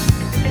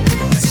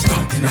 Let's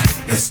start tonight.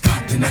 Let's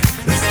start tonight.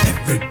 Let's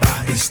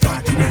everybody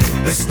start tonight.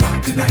 Let's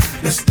start tonight.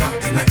 Let's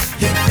start tonight.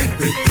 Yeah,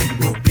 everything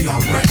will be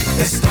alright.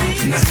 Let's start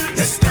tonight.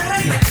 Let's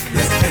start tonight.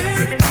 Let's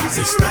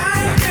everybody start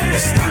tonight.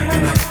 Let's start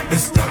tonight.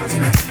 Let's start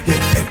tonight.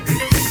 Yeah,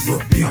 everything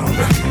will be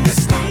alright.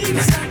 Let's start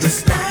tonight. Let's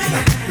start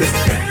tonight. Let's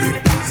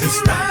everybody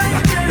start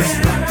tonight. Let's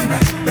start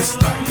tonight. Let's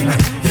start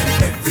tonight.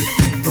 Yeah,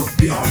 everything will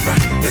be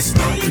alright. Let's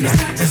start tonight.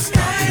 Let's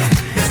start tonight.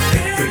 Let's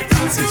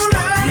everybody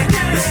start tonight.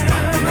 Let's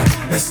start tonight.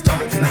 Let's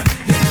start tonight.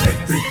 Yeah,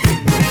 everything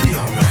will be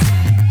alright.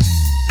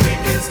 We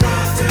can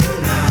start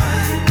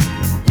tonight.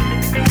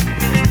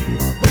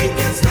 We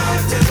can start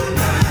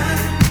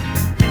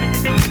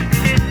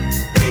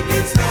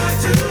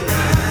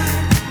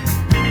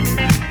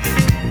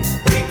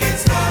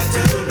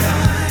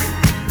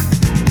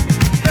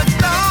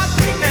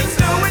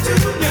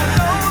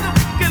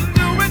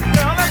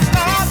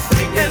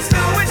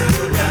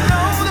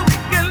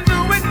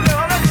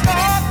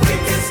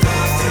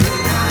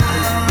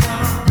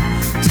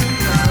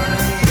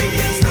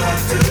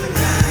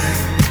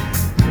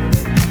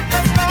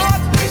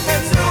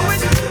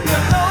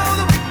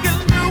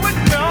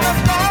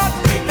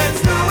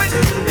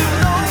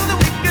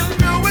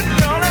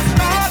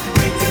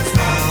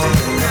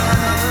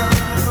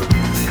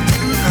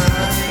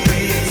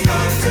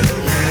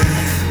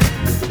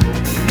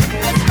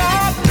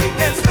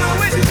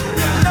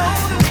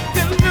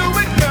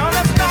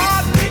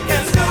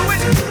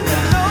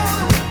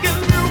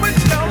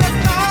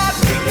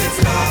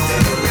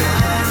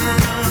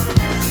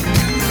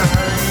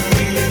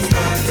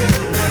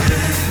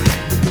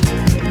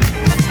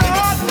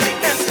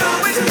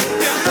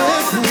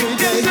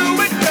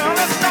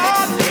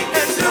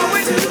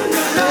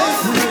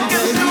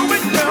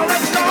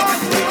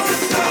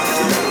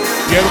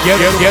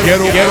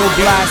Ghetto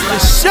Blaster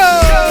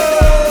Show.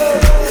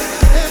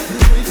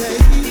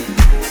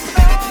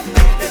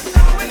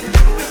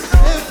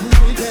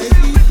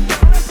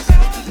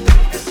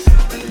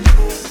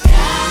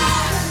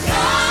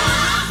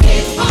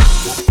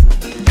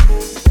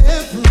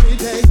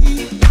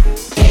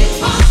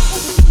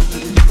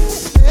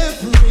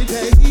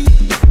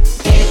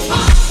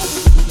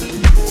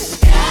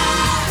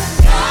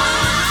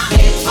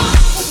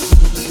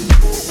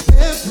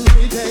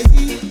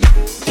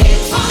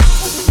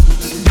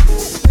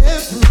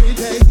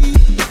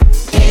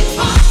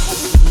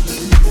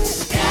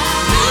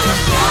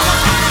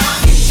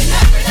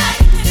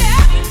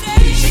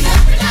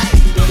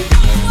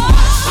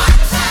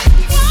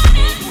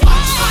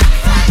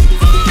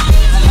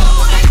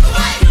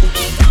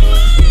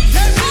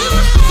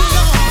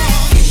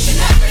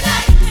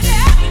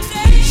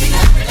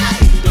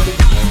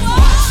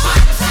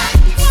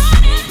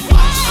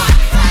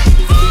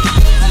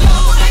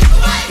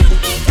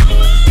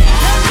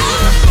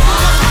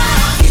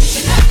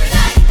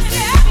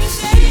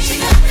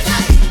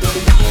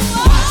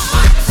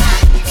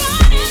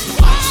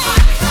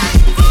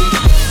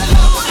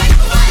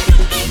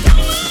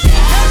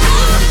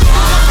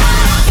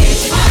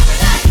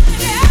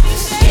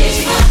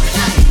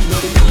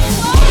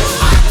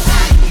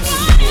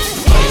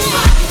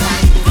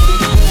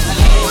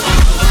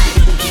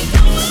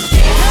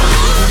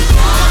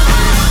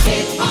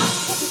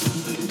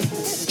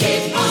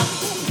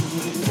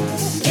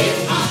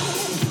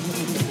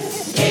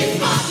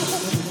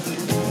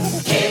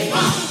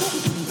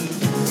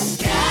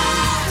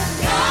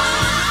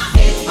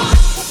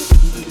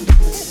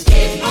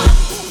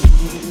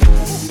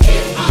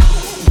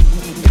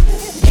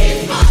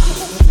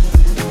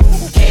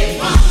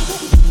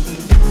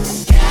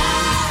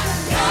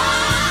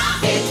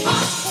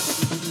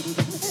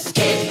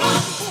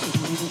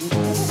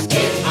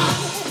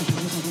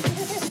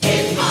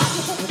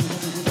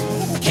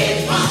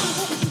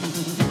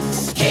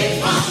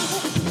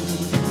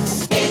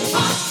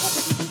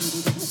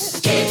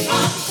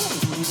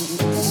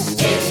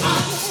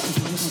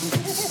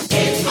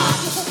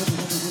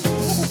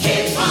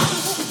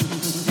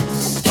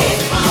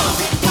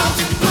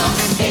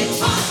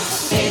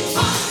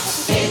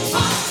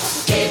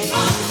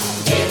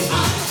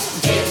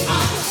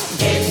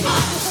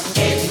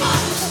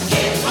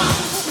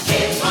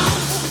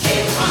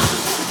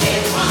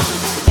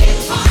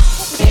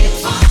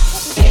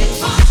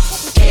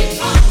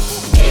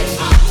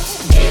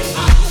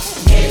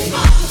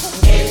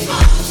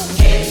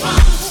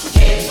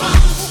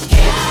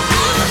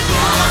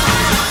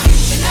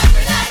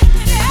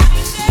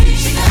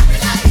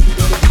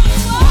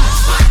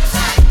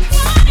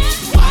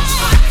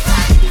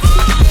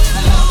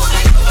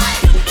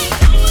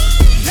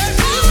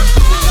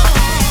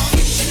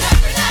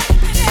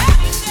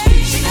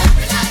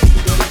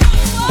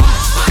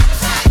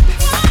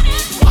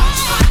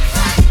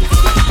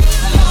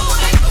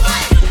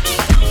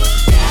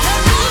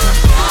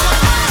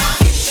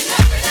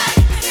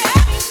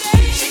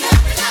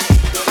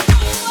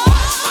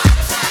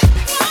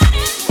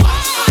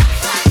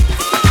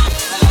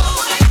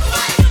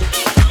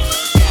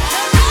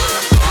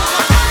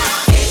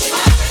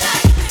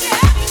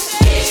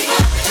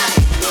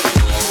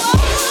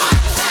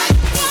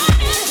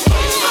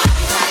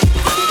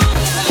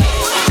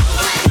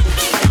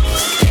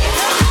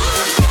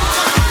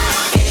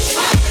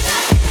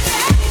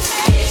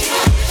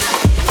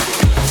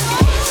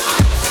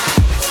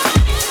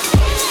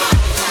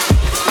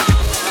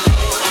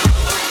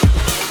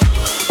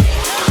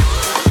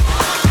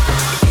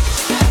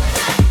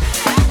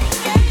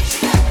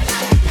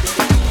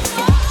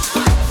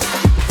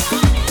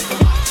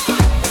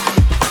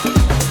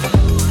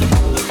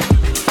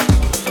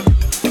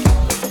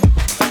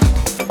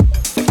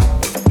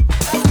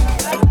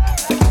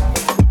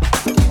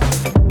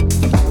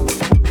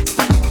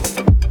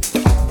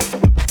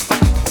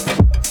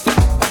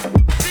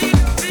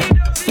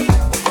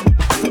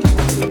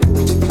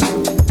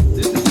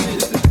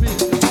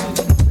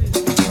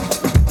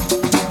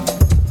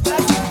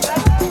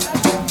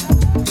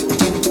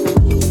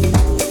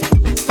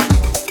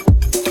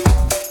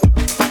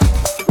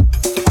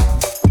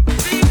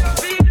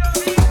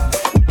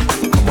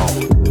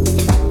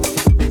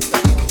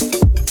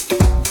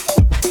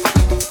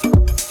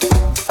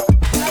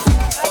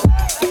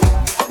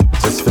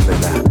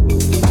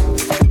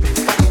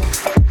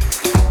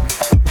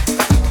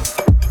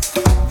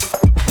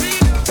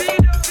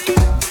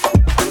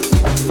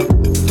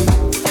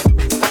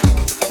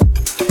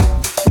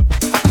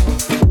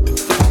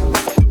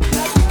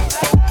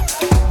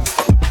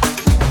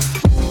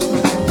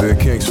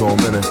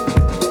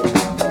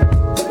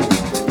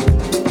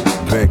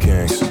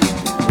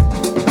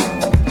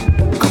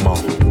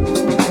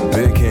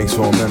 Kings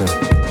for a minute.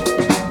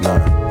 Nah,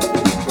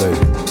 hey,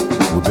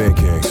 we've been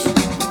Kings.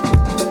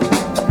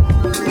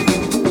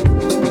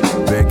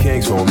 Been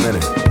Kings for a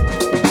minute.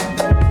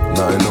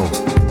 Nothing new.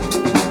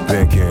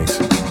 Been Kings.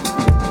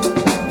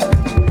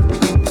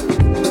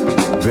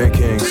 Been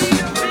Kings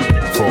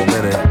for a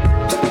minute.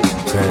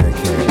 Been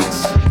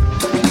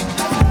Kings.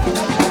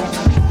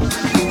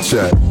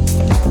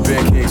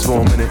 Band Kings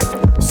for a minute.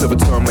 Silver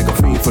tongue like a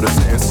fiend for the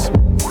sentence.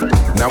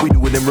 Now we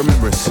do it in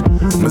remembrance.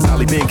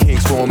 Mazzali Ben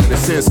Kings for a minute.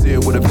 Sincere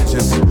with a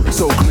vengeance.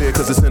 So clear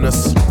cause it's in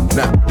us.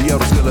 Now the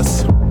elders feel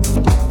us.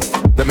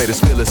 That made us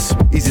feel us.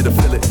 Easy to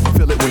feel it.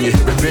 Feel it when you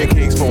hear it. Ben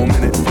Kings for a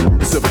minute.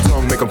 Silver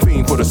tongue make them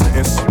fiend for the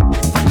sentence.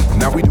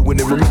 Now we do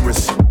it in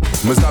remembrance.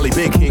 Mazzali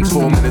Ben Kings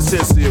for a minute.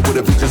 Sincere with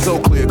a vengeance. So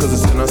clear cause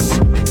it's in us.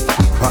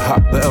 Haha,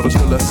 the elders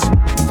feel us.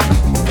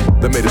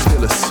 That made us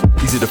feel us.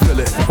 Easy to feel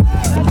it.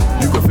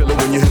 You can feel it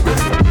when you hear it.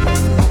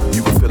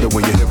 You can feel it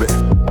when you hear it.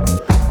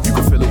 You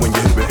can feel it when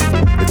you hear it.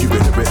 If you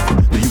can hear it,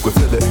 then you can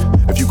feel it.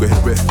 If you can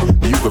hear it,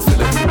 then you can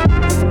feel it.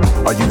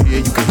 Are you here?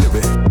 You can hear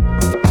it.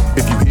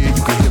 If you hear,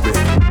 you can hear it.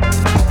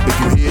 If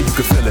you hear, you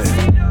can feel it.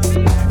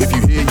 If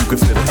you hear, you can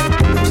feel it.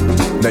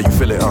 Now you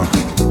feel it,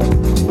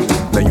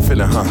 Now you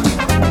feel it,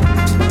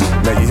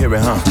 Now you hear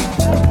it,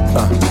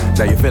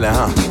 Now you feel it,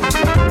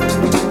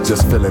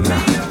 Just feel it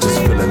now. Just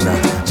feel it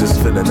now.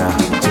 Just feel it now.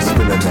 Just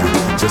feel it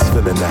now. Just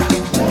feel it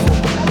now.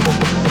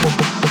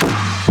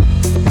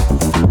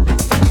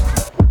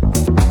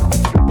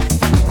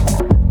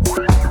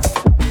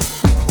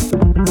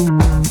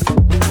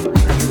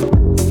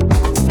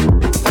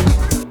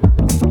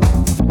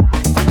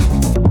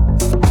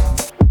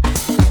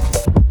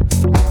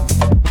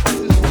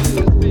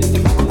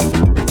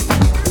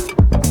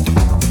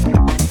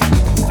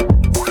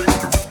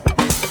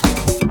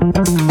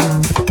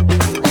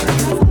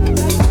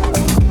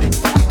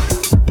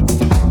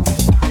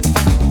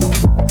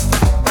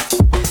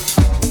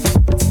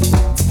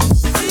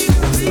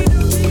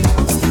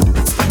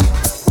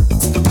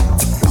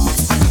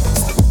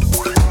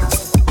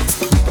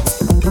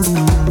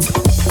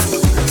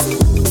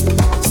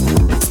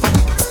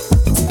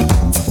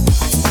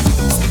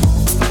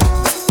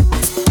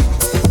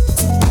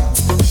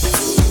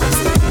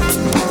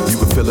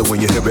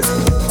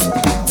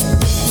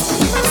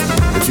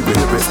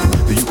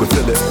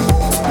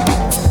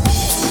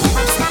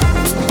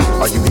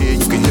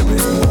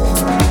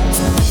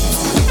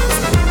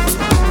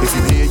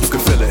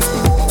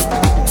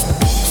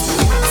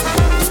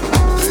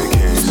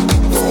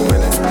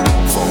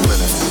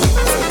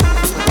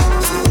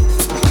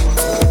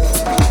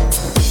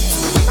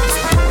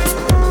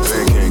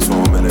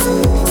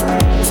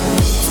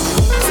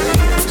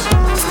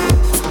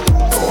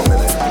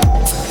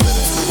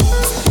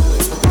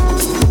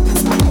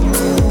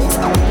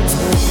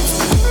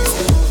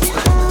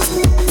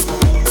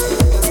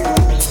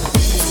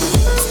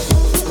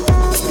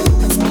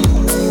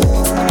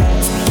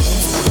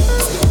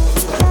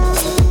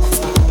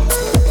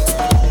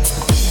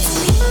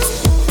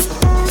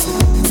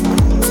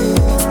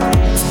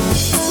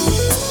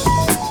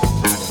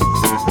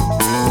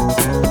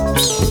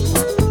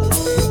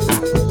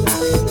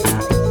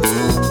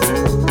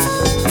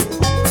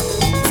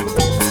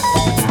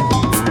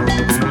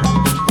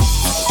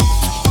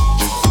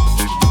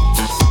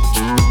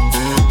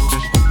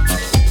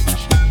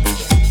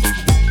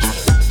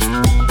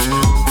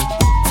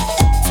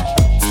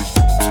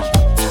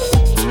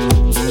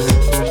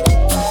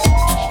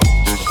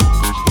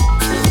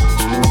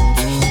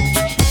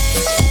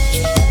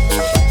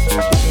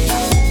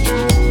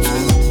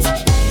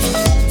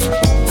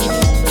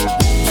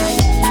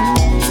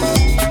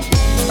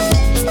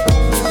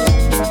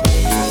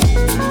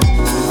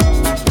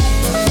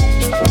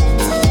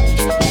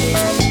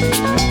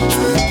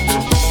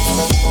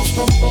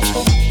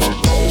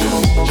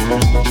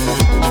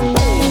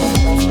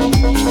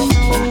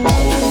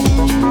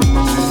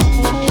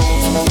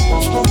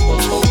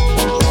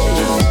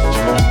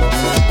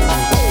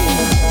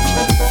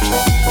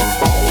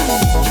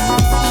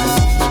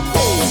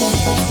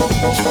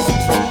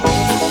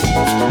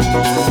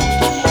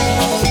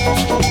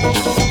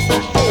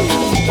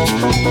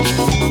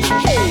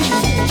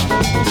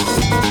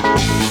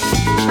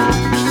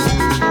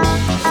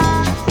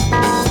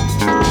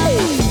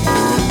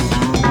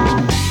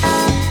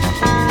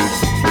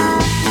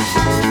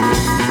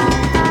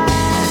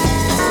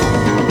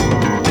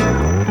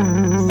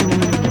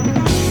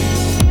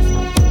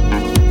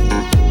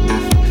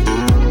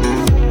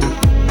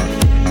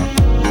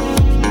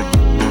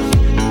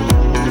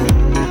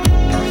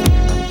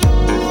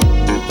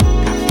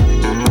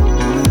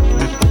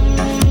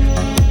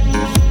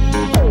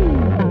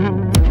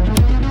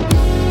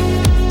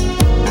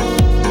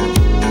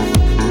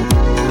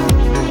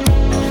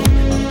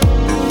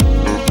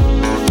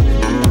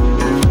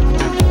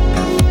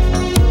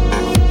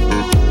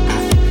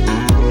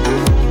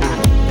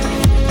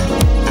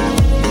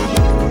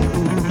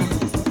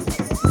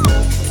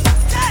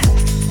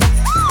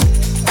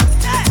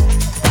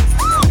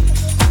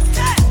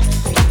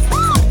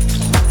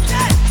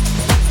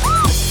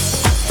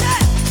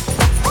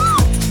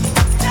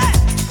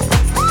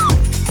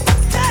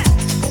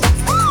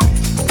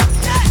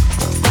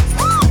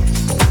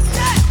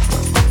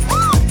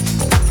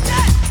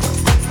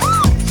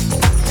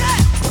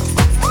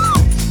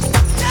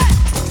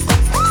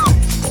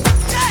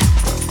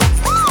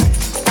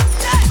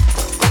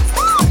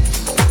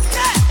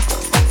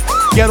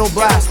 Ghetto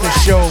Blaster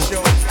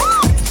Show.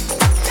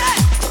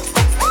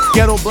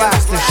 Ghetto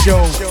Blaster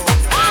Show.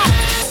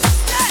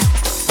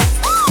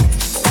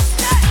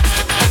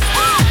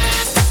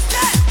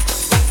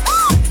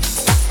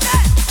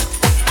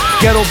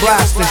 Ghetto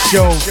Blaster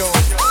Show.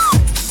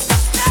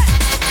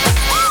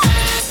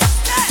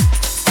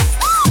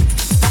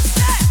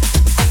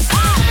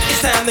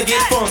 It's time to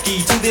get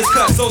funky to this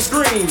cut, so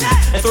scream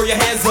and throw your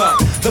hands up.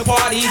 The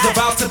party's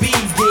about to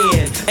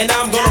begin, and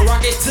I'm gonna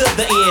rock it to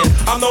the end.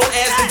 I'm known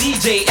as the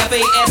DJ,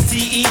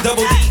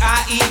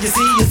 F-A-S-T-E-double-D-I-E. You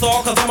see, it's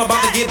all cause I'm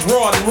about to get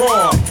raw and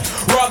raw.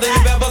 Raw than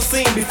you've ever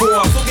seen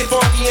before. So get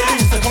funky and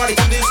loose and party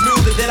to this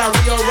music that I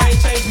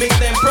rearrange, change, mix,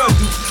 and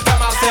produce. By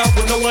myself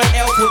with no one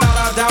else,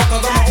 without a doubt,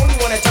 cause I'm the only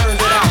one that turns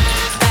it out.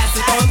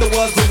 Acid Thunder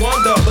was the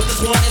wonder, but this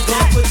one is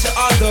gonna put you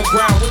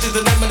underground, which is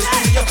the name of the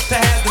studio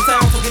that has the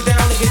sound. So get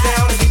down and get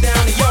down and get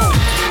down and yo.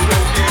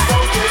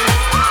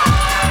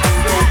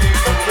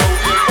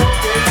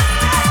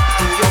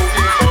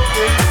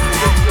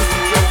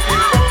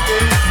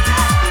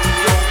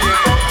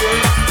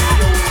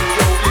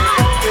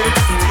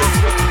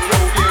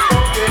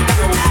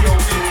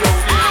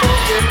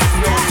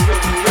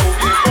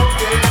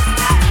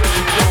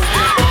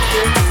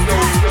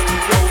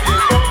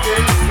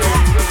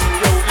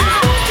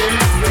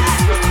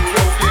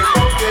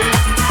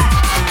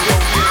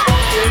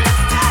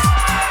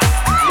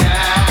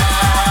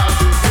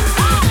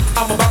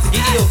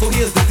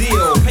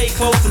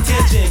 Close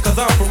attention, cause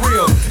I'm for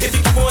real. If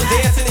you keep on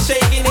dancing and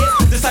shaking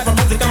it, this type of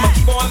music I'ma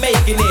keep on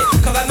making it.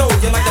 Cause I know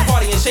you like to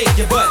party and shake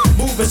your butt.